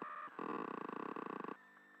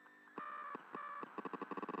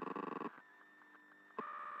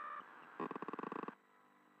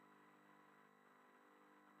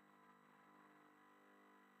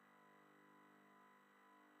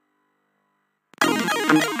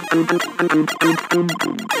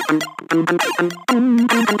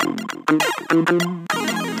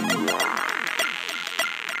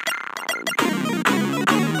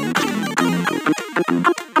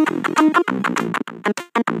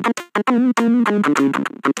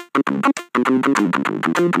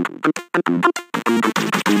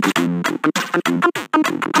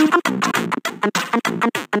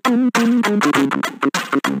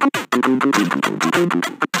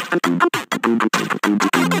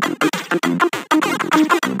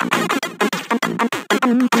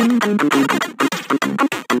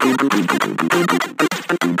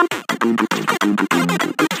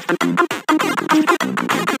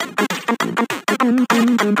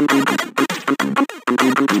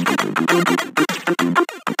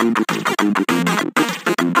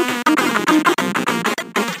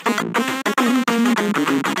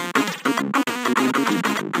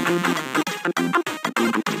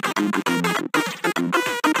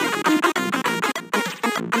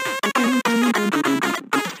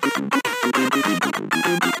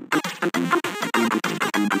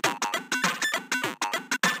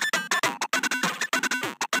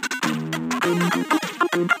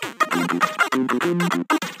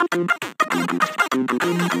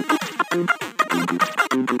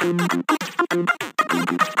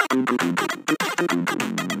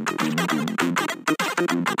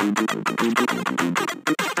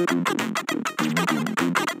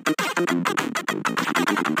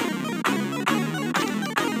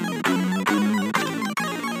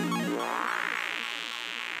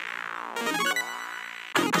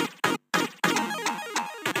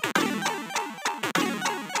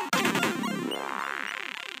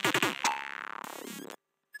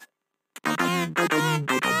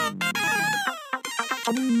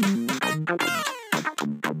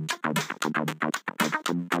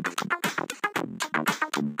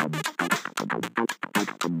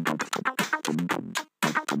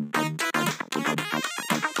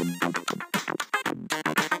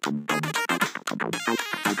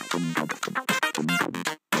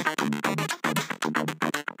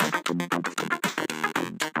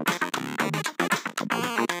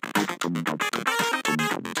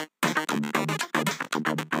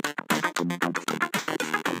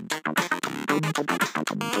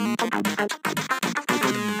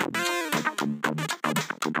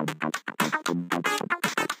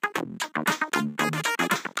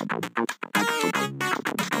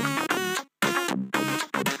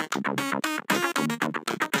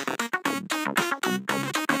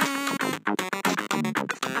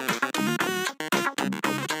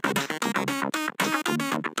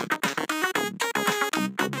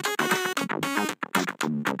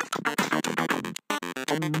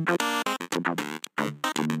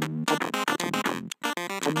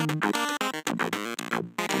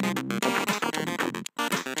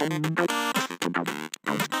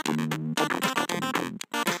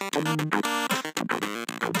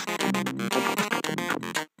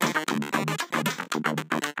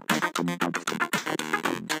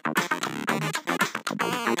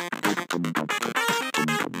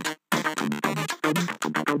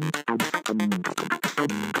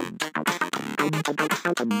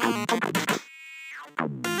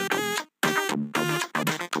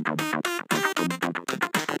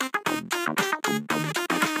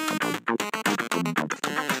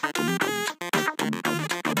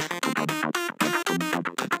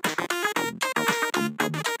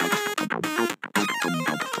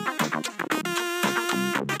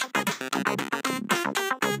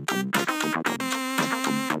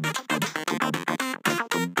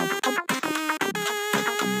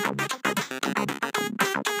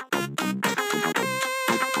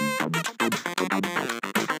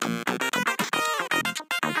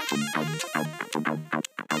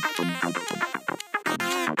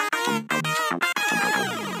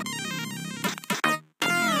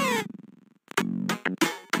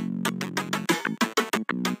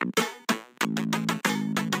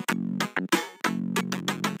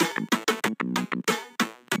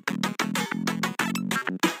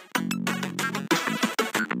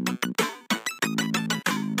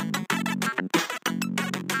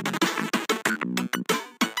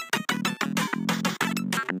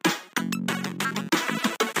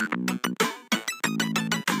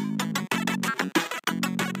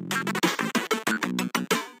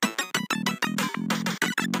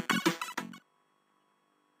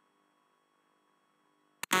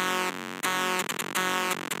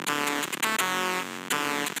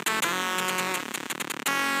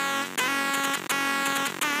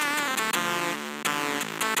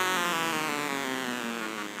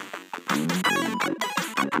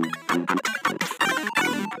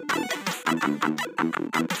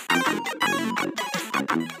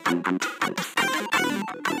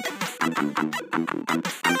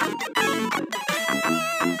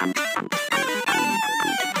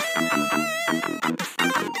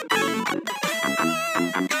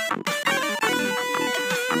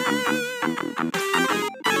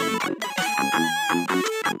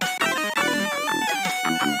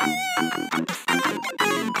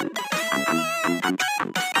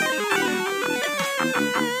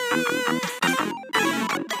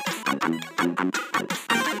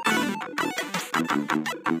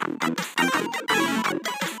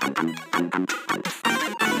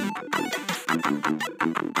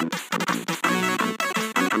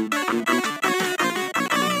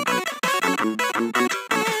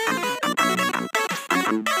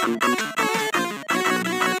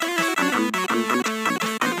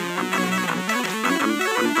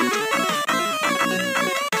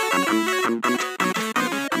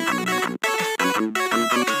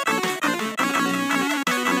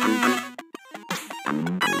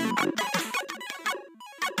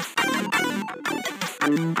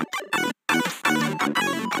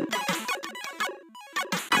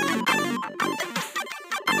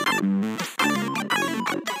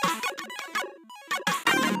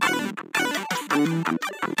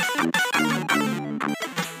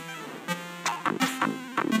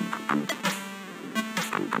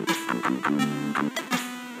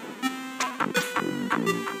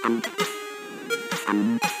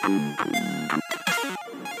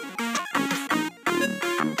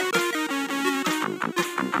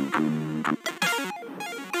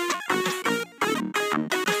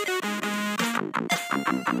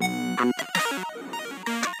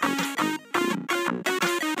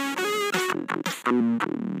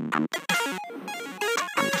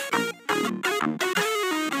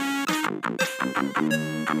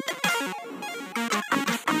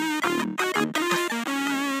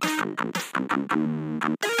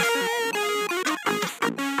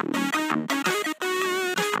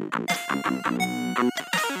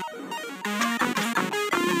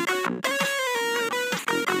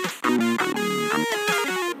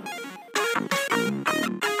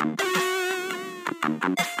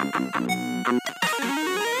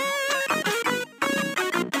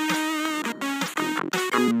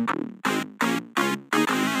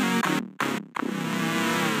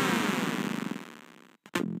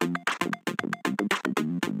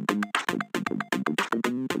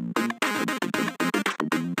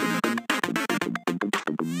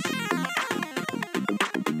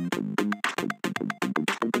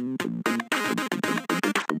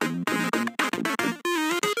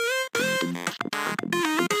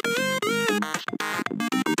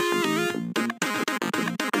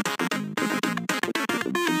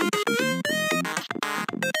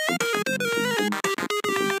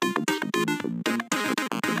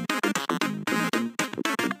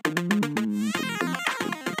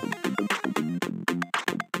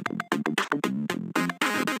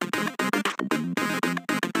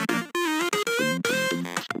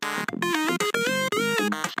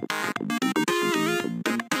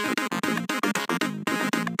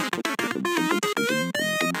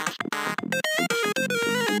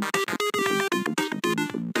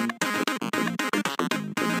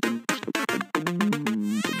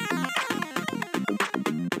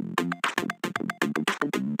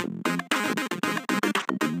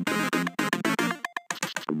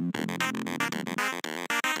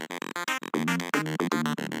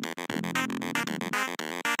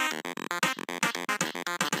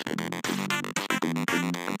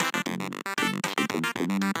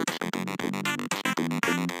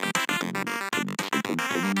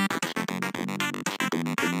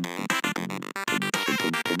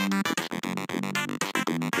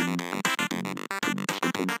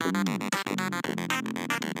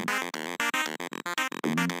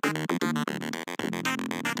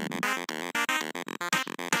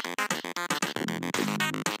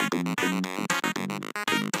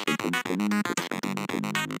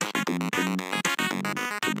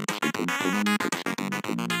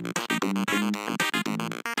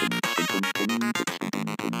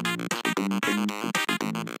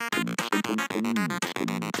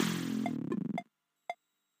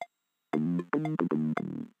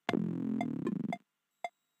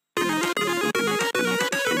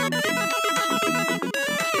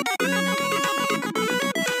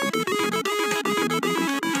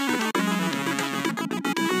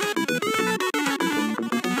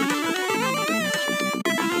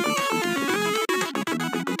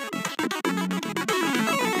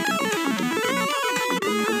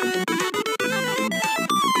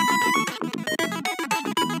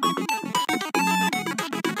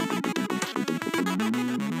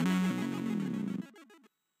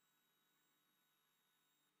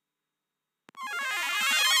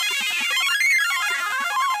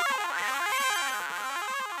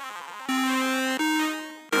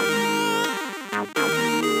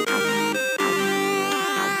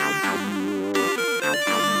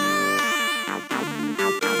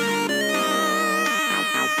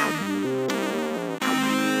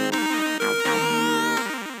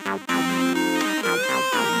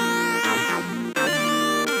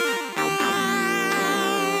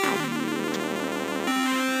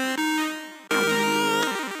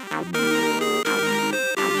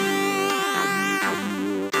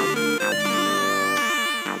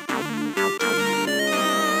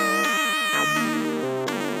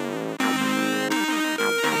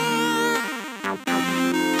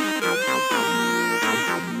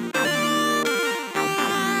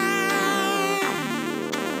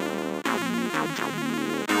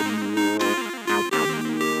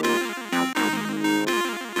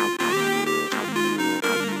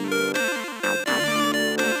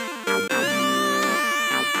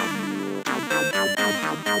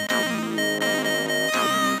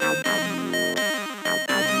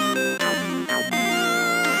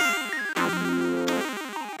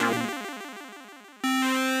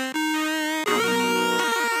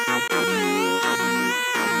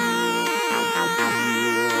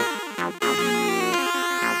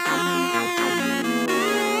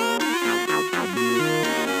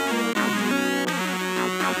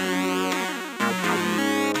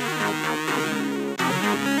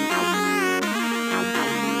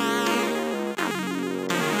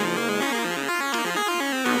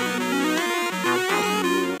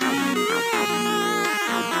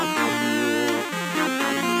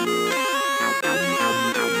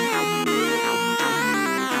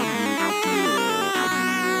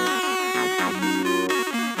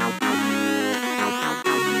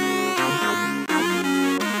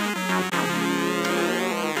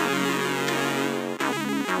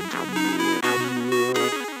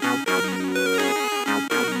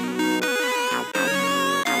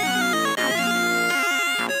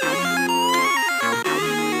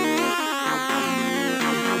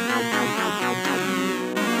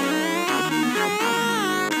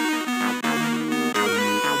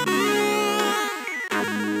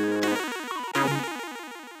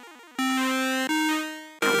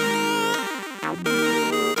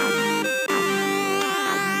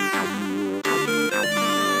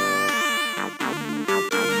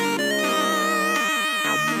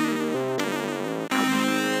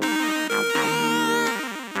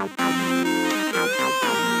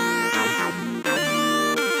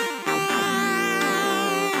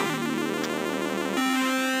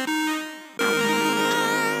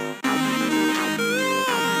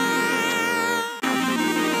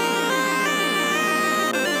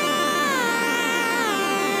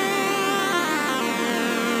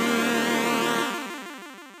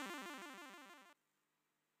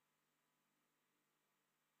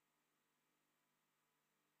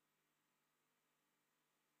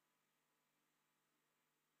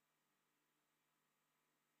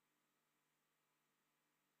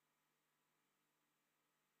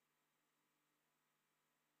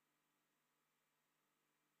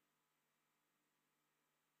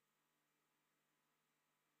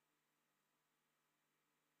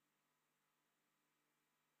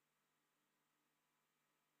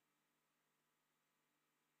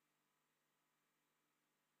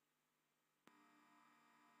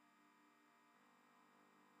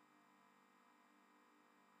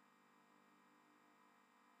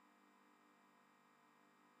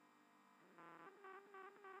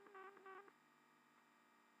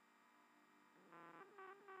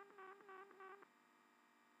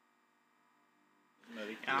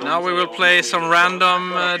 Now we will play some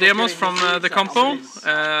random demos from the compo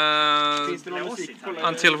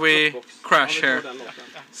until we crash here.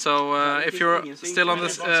 So if you're still on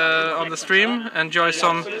the stream, enjoy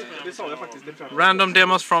some random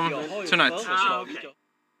demos from tonight.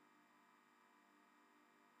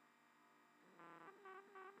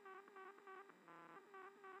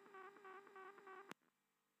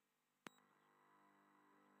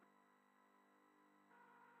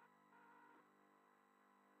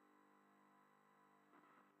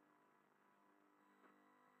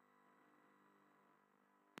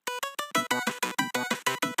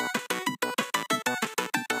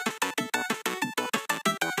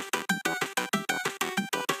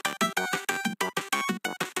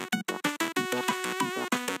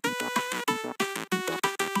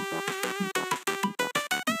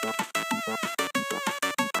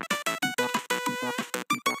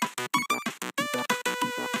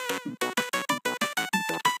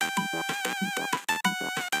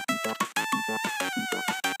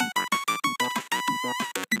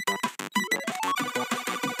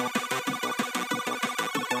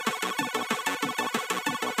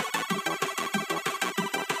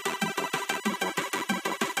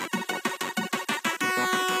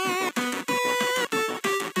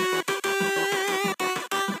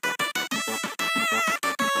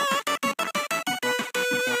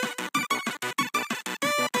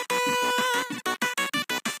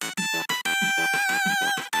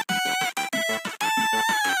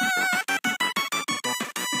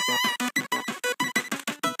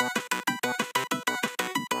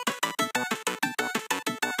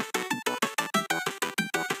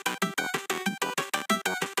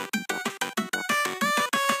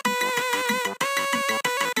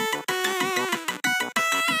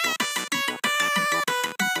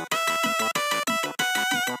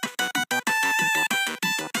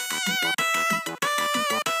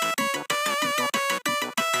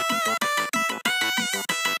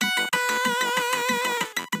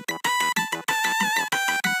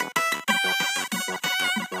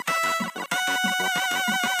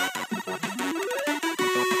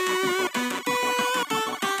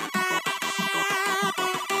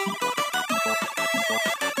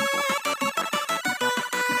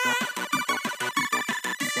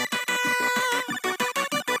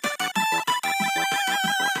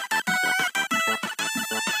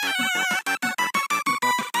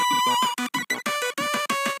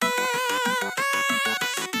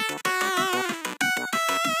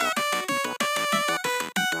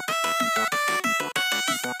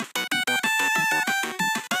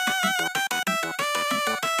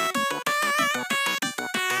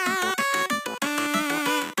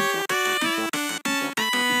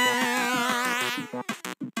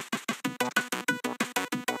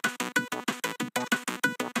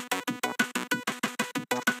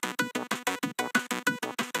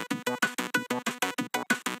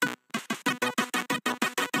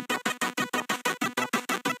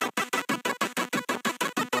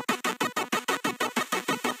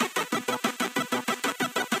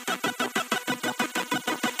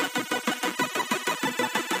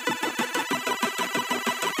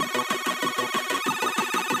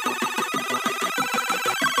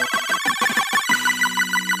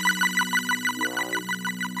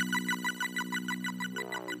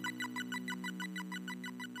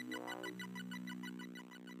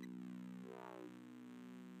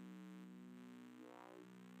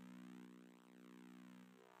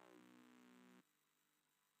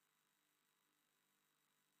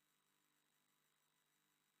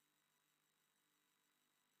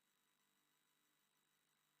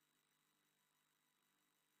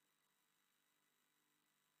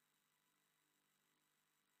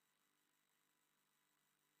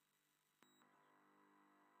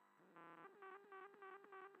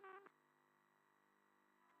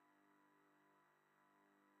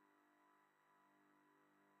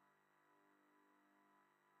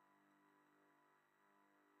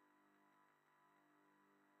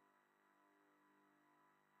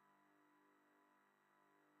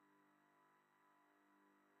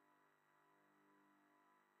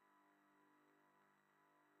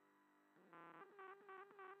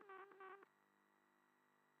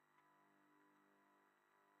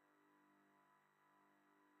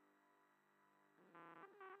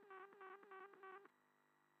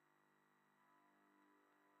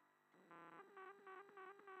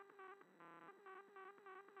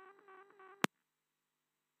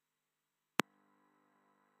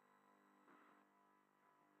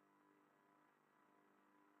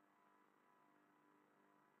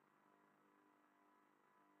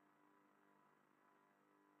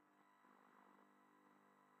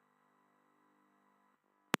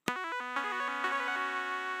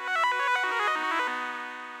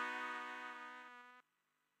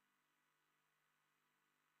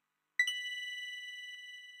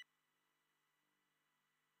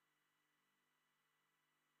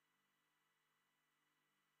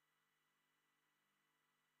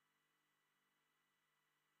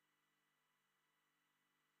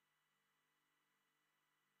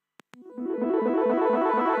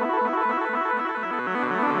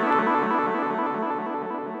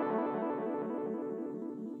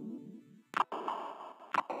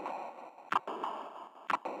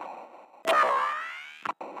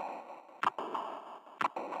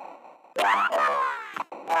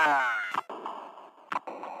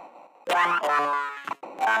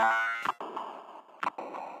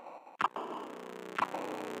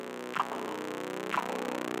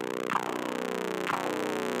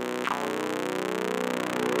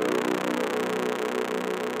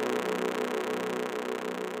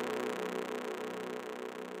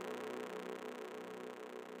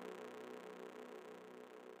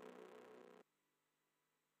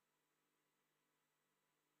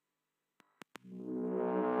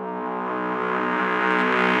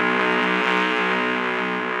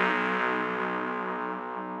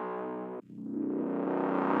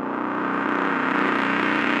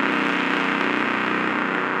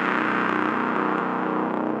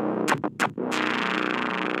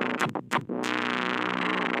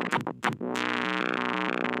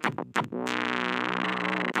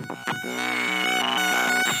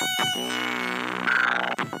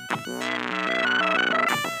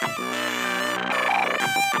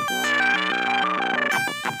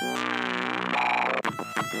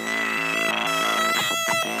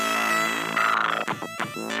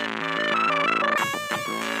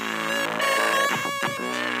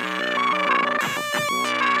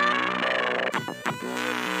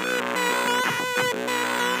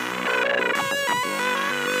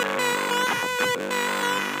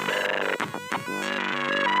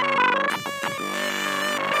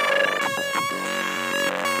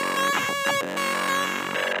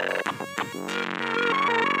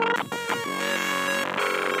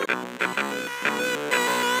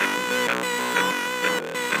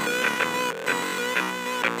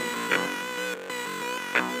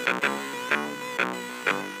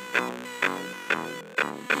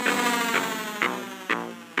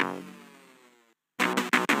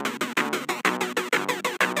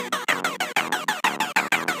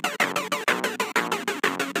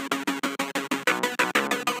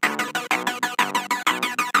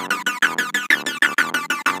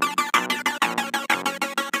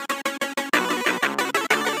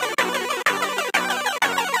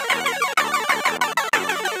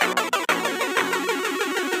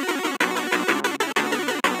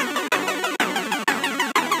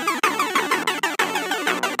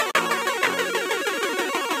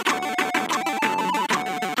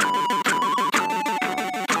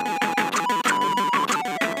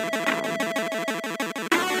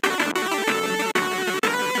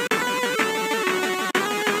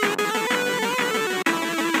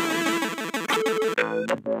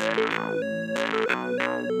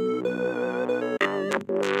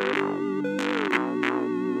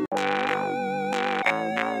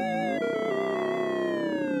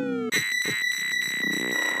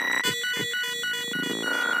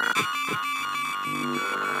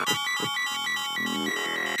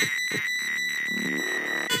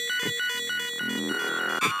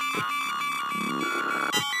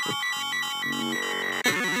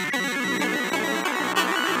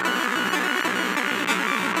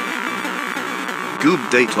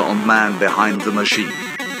 Gubbdata on Man Behind the Machine.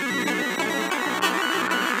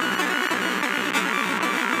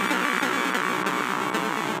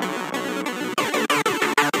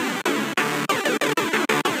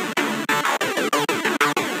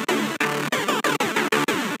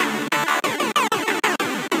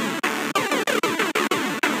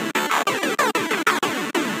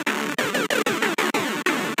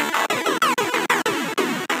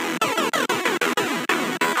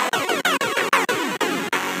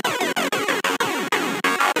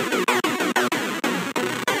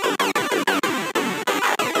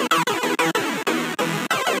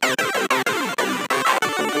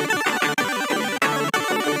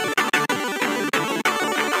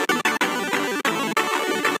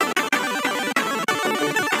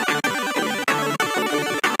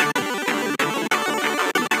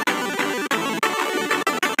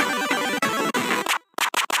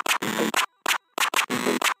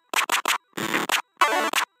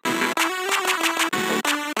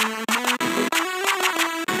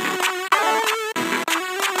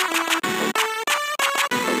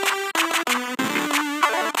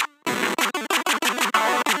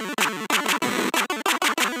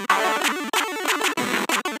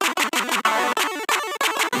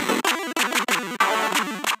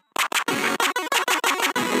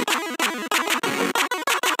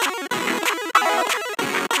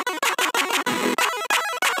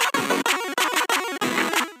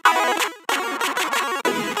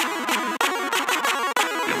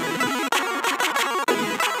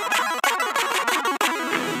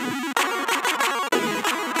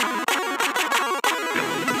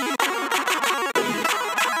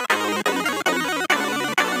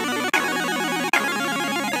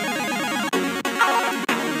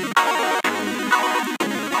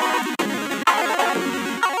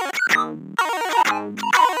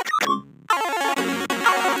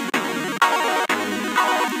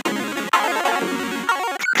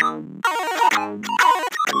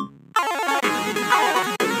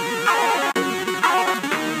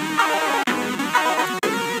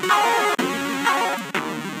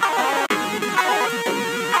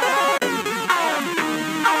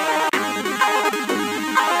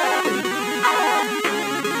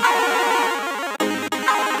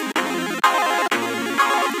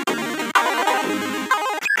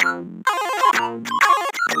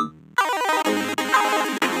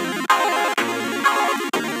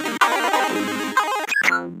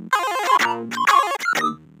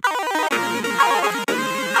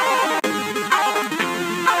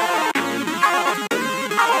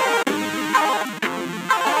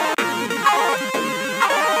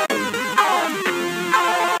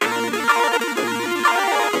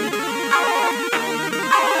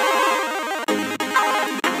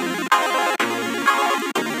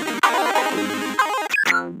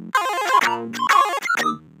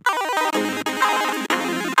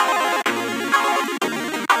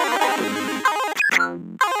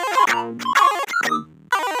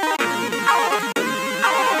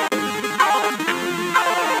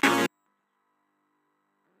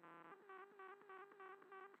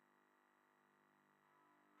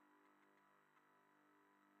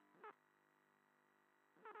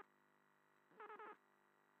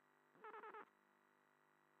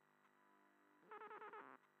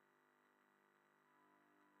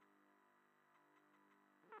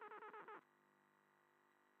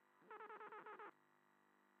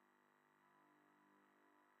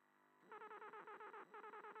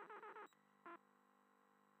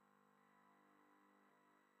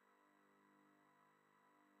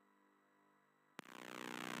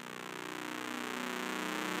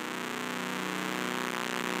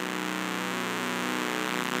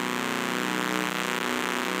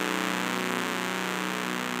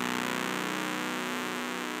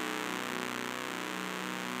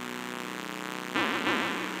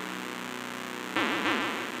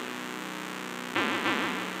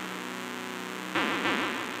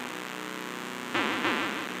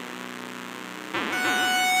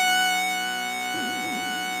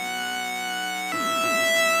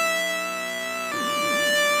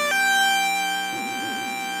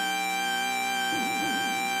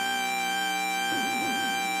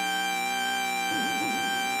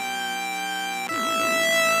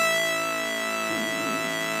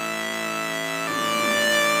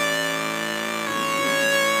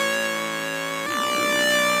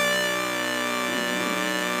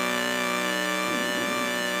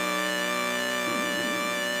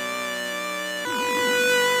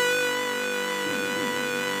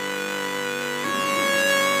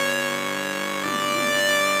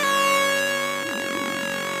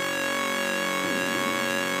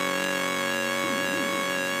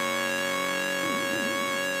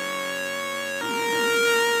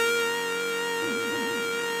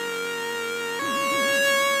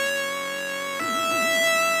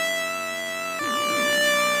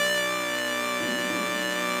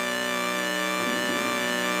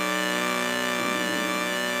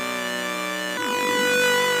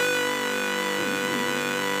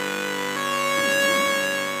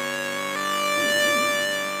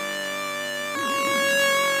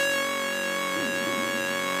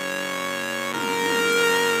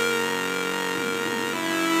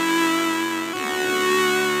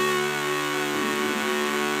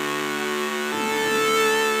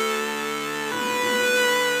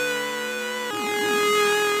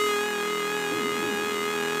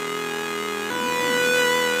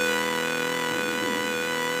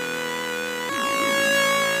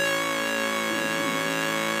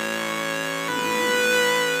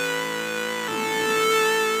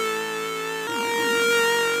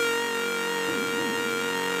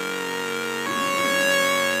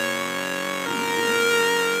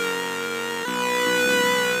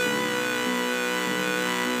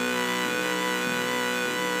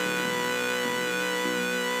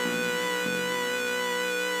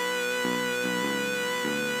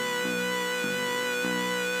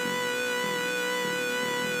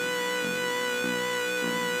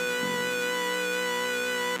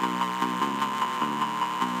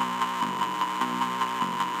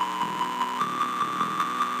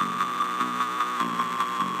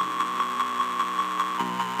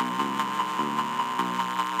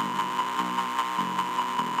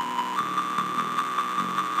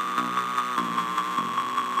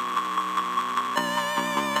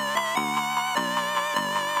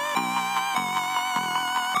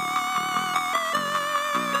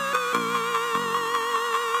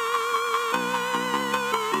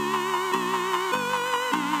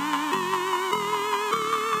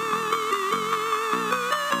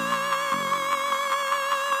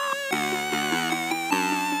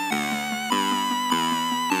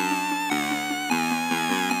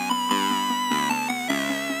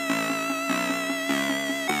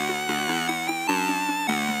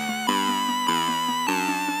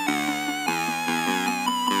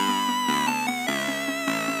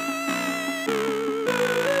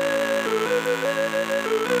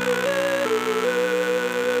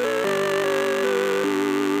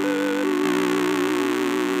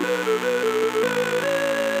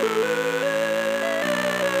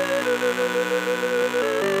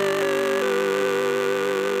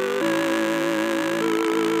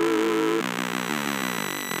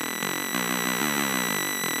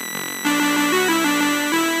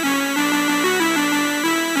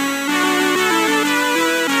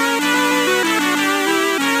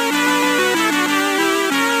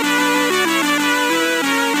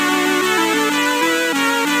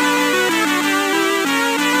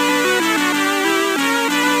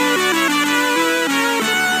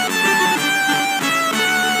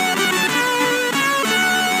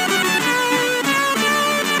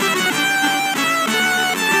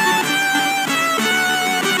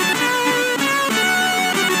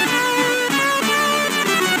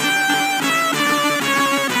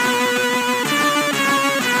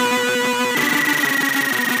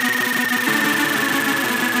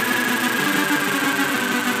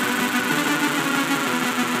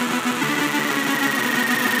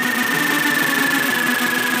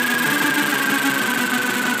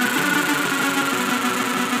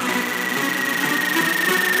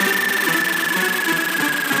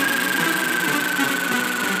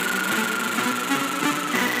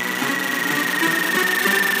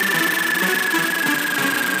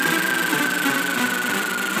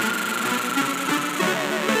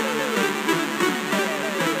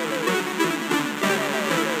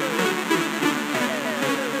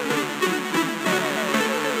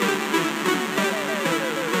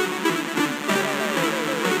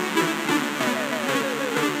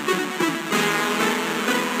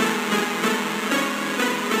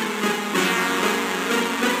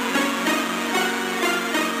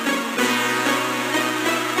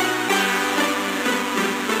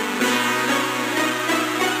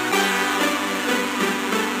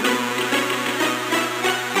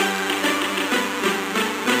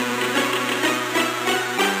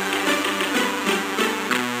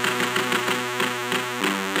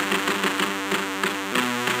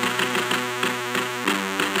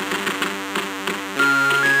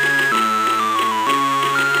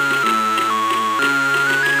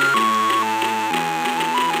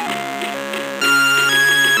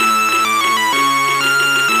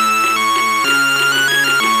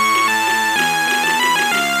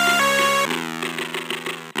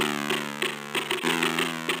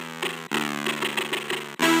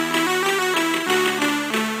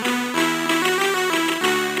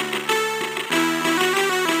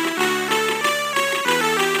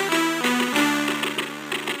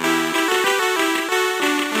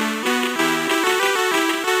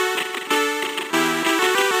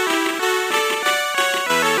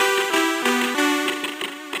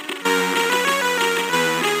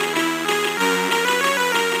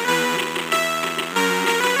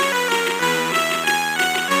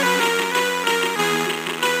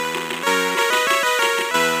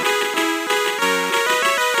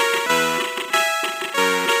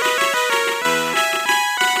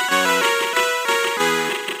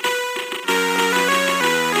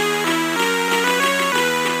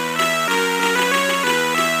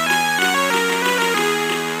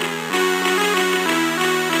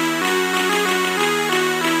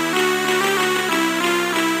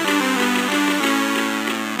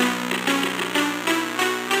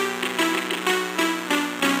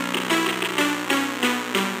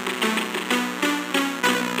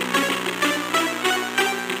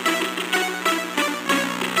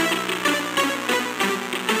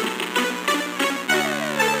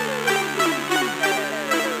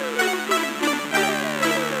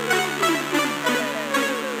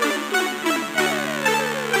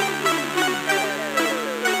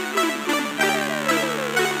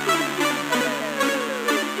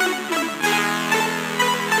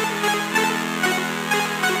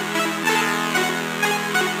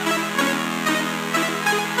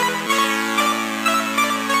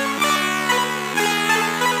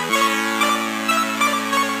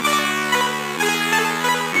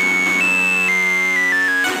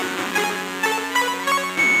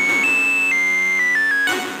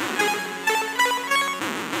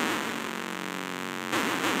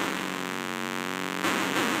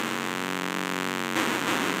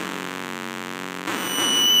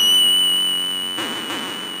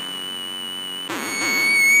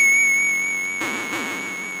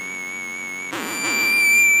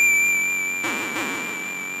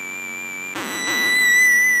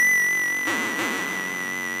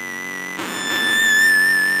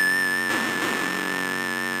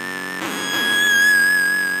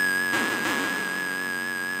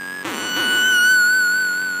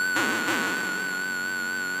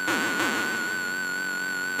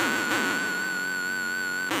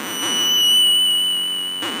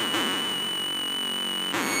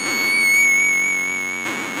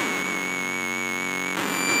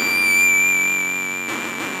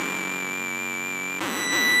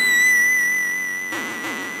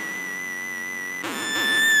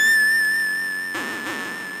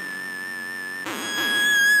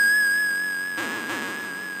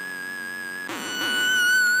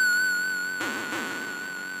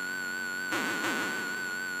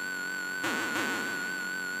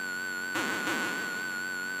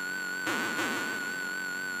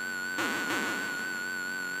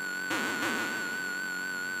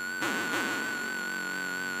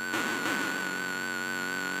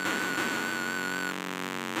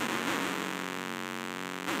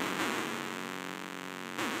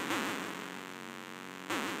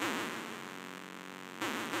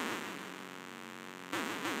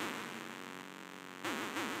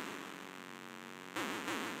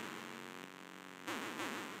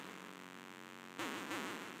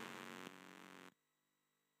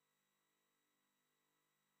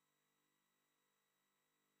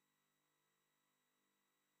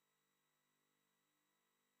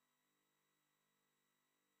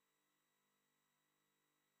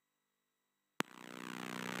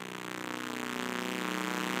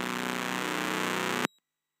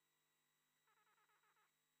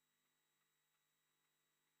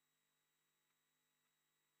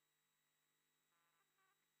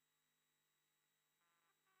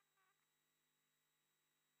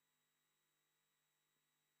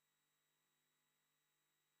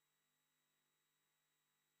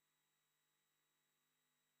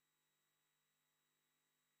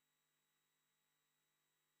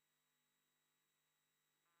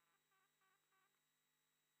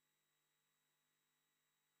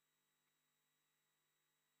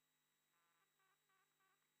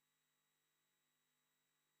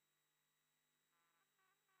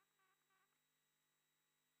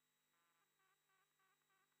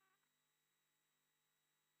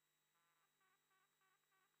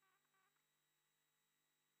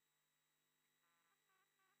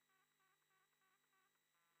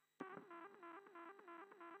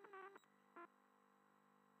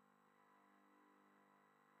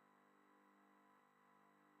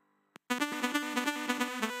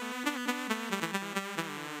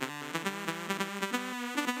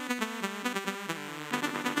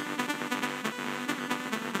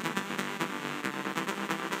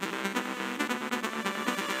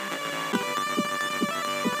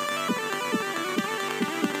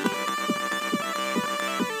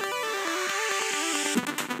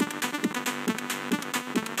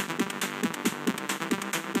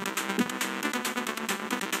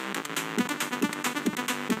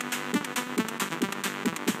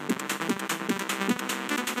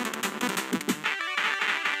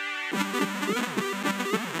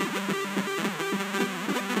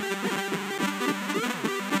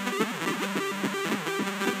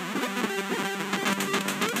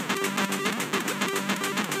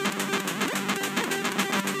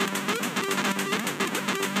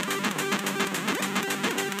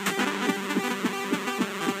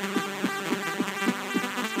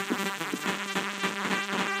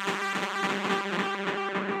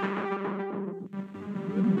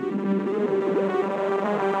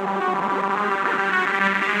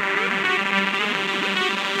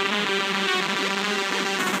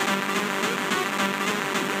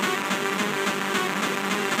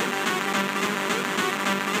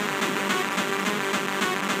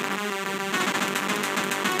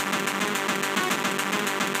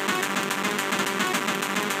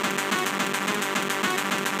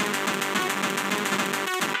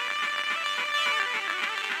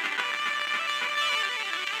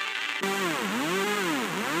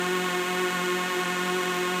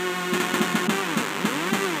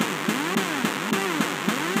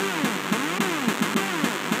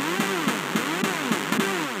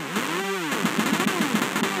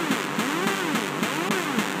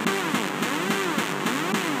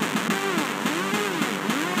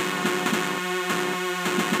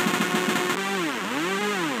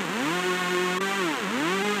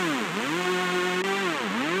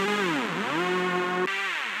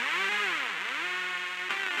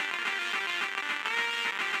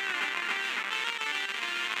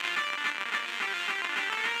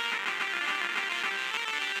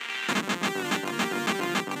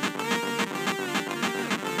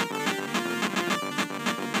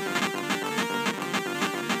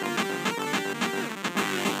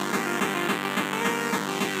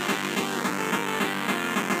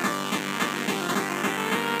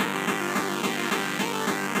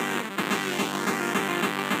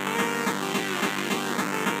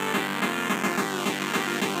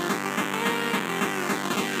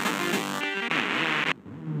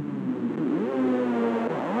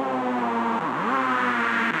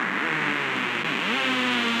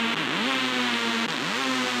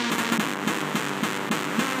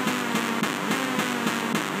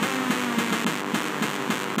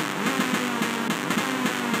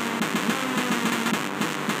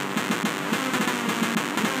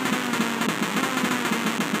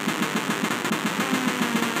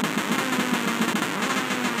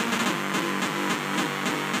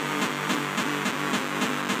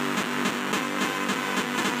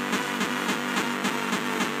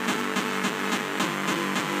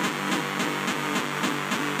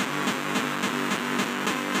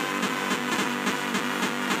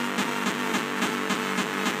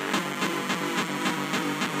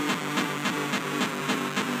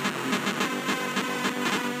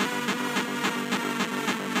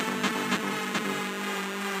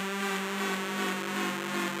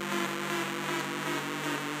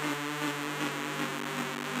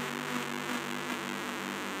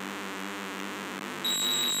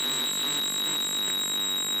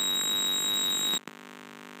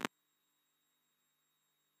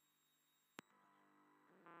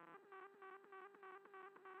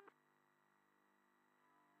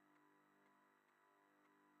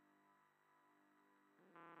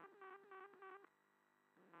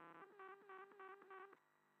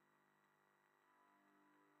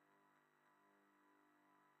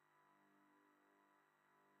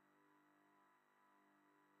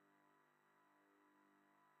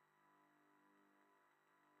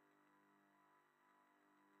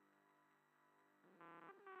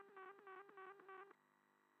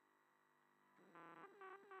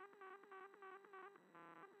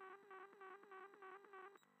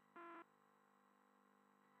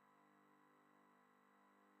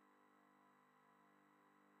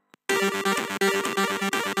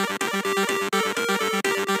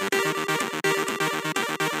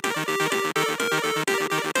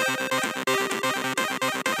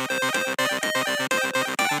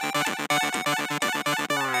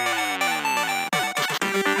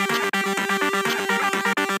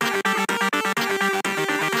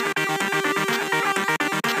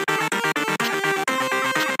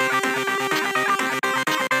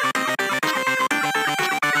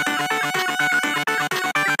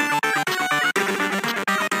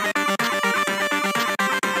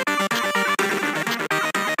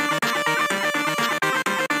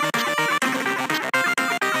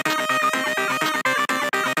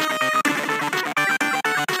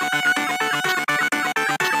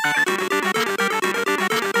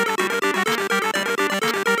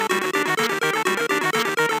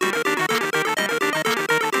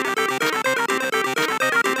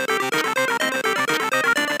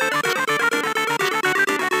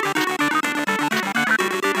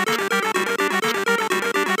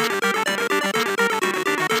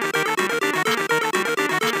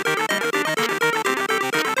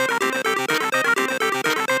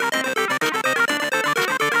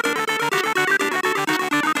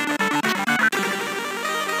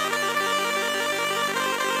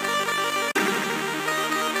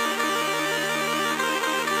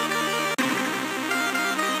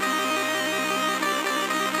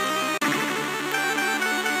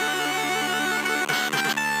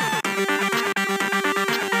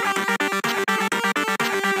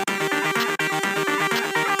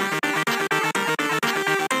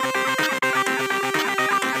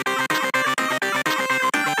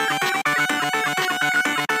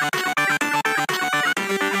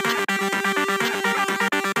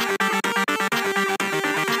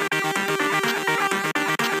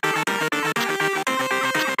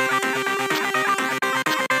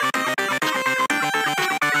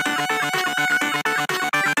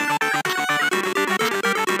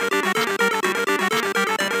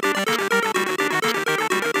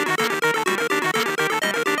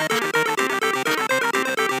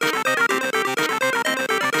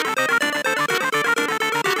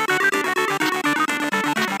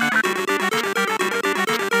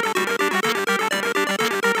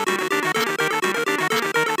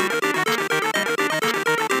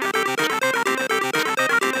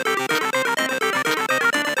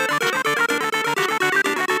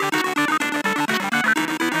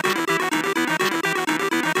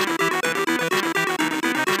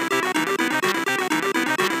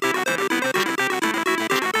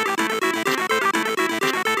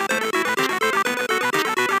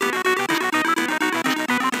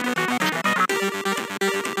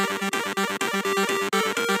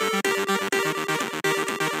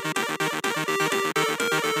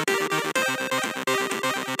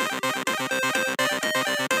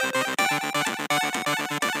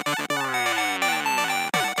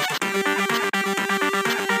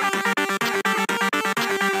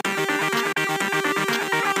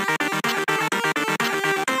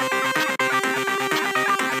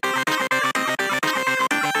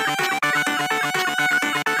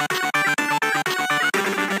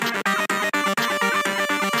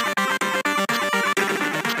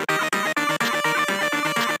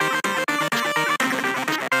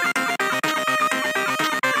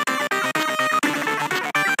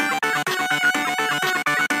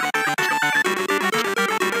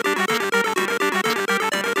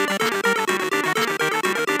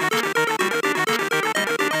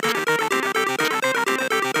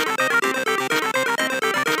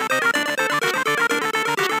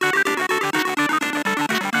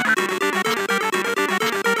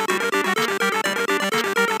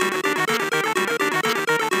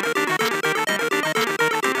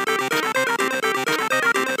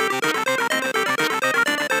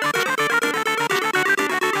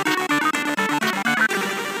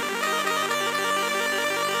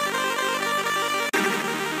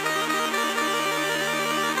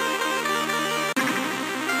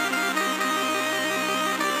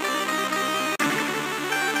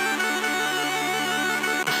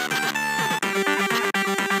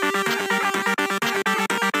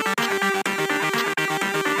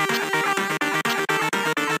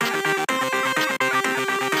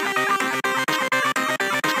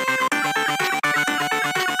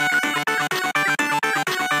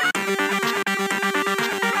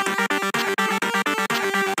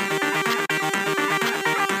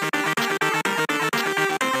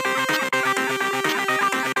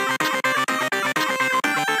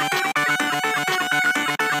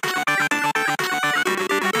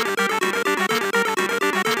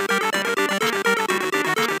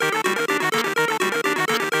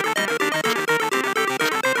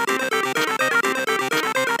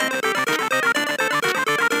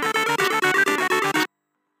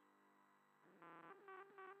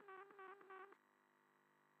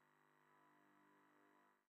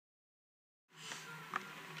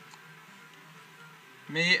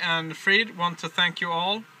 Me and Fried want to thank you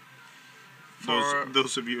all.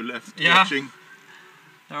 Those of you left yeah, watching.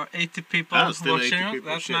 There are 80 people still watching. 80 people,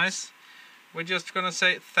 That's shit. nice. We're just gonna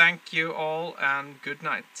say thank you all and good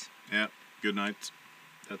night. Yeah, good night.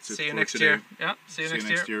 That's it. See you for next today. year. Yeah, see you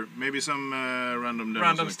next year. Maybe some random demos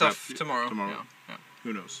Random like stuff that tomorrow. Tomorrow. Yeah.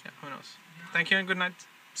 Who knows? Yeah, who knows? Thank you and good night.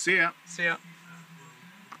 See ya. See ya.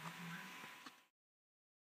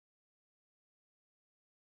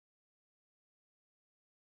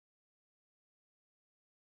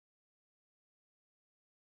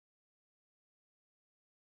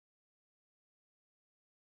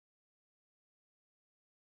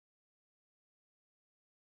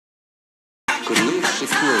 Could live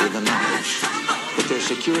secure in the knowledge that their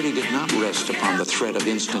security did not rest upon the threat of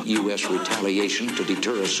instant U.S. retaliation to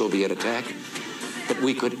deter a Soviet attack, but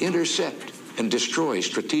we could intercept and destroy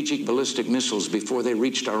strategic ballistic missiles before they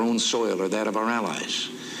reached our own soil or that of our allies.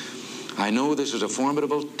 I know this is a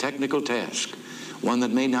formidable technical task, one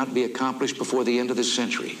that may not be accomplished before the end of this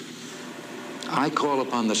century. I call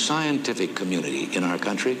upon the scientific community in our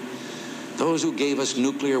country, those who gave us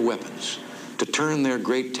nuclear weapons, to turn their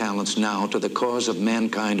great talents now to the cause of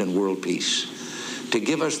mankind and world peace, to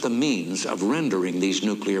give us the means of rendering these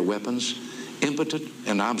nuclear weapons impotent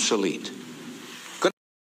and obsolete.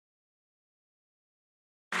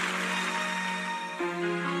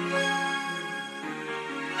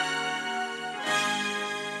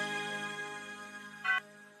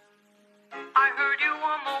 I heard you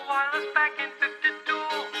on the wireless back in 52,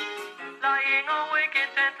 lying awake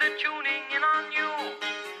intently tuning in on you.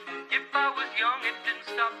 If I was young, it didn't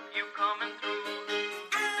stop you coming through.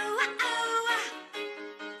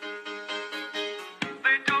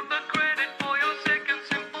 They took the credit for your second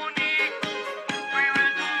symphony,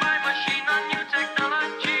 rewritten by machine on new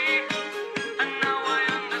technology. And now I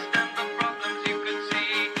understand the problems you could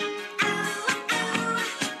see.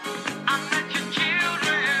 I met your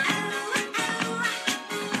children.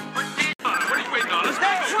 What are you waiting on? Let's go!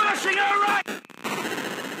 They're trashing our right!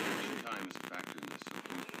 Time is a factor in this.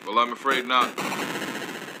 Well, I'm afraid not.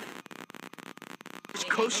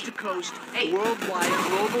 Coast to coast, worldwide,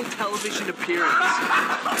 global television appearance.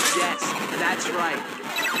 Yes, that's right.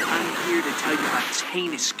 I'm here to tell you about this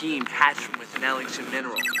heinous scheme hatched with an Ellingson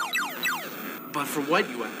mineral. But for what,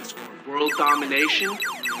 you ask? For world domination?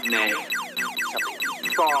 Nay.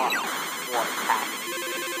 Something far more packed.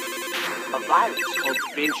 A virus called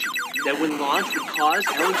Da Vinci that when launched would cause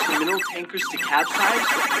Ellingson mineral tankers to capsize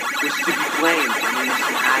was to be blamed on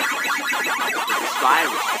innocent actors. But this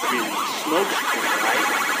virus is really a smokescreen,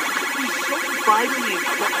 right? It's so vitally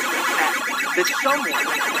important that someone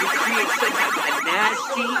would create such a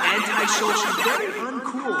nasty, antisocial, very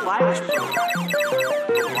uncool virus program.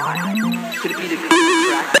 Why? Could it be to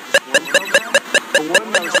track this one program? A worm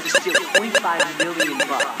that was to steal $25 million.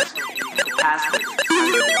 The password is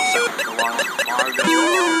the launch of Margo,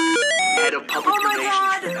 head of public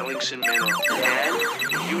relations for Ellingson Minerals, and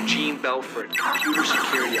Eugene Belford, computer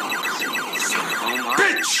security officer. Oh my.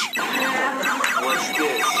 Bitch! What's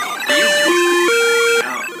this?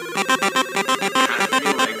 No. Oh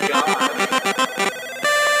my God.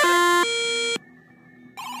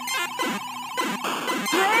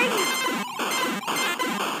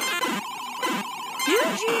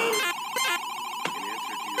 Eugene!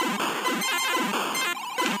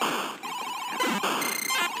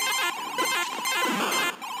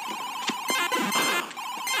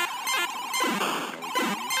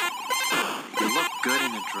 You look good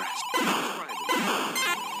in a dress.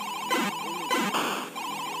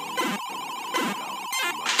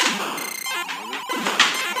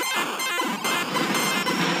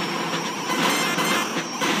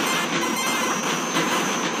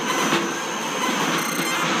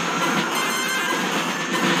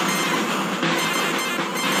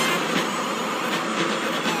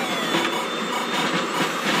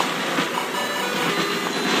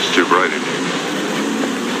 It's too bright in here.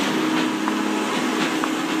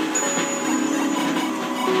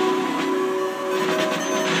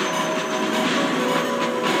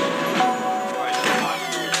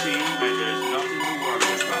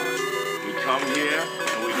 Come here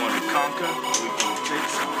and we're going to conquer, we're going to take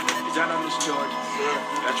some. Is that understood? Sir,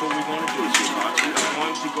 that's what we're going to do, sweetheart. We're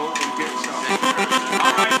going to go and get some.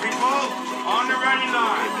 All right, people, on the ready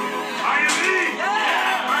line. Are you me?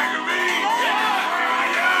 Yeah! Are you me? Yeah! Where are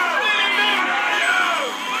you? Where are you?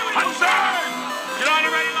 Hudson! Get on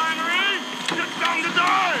the ready line, Marie! Get down the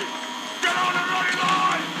door! Get on the ready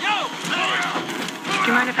line! Yo!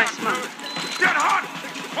 Do you mind if I smoke? Get hot!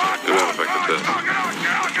 What? It won't affect the test. Get out!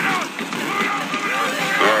 Get out! Get out!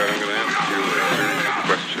 Alright, I'm going to ask you a series of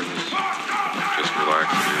questions. Just relax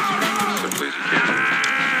and answer as simply as you can.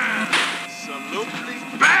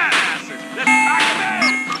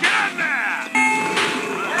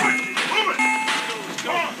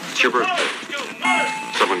 your birthday?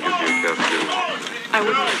 Someone gives you a casket. I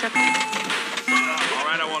wouldn't accept it. All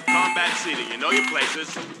right, I want combat seating. You know your places.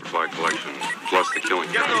 Flag collection, plus the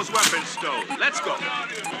killing. Get those weapons stowed. Let's go.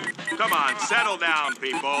 Come on, settle down,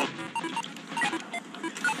 people.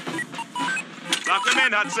 Lock them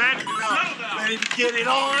in, Hudson. Ready to get it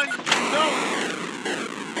on? No.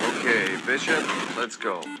 Okay, Bishop, let's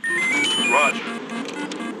go. Roger.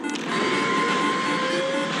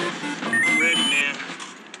 I'm ready, man.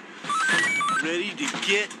 Ready to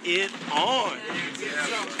get it on.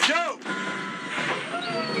 Joe!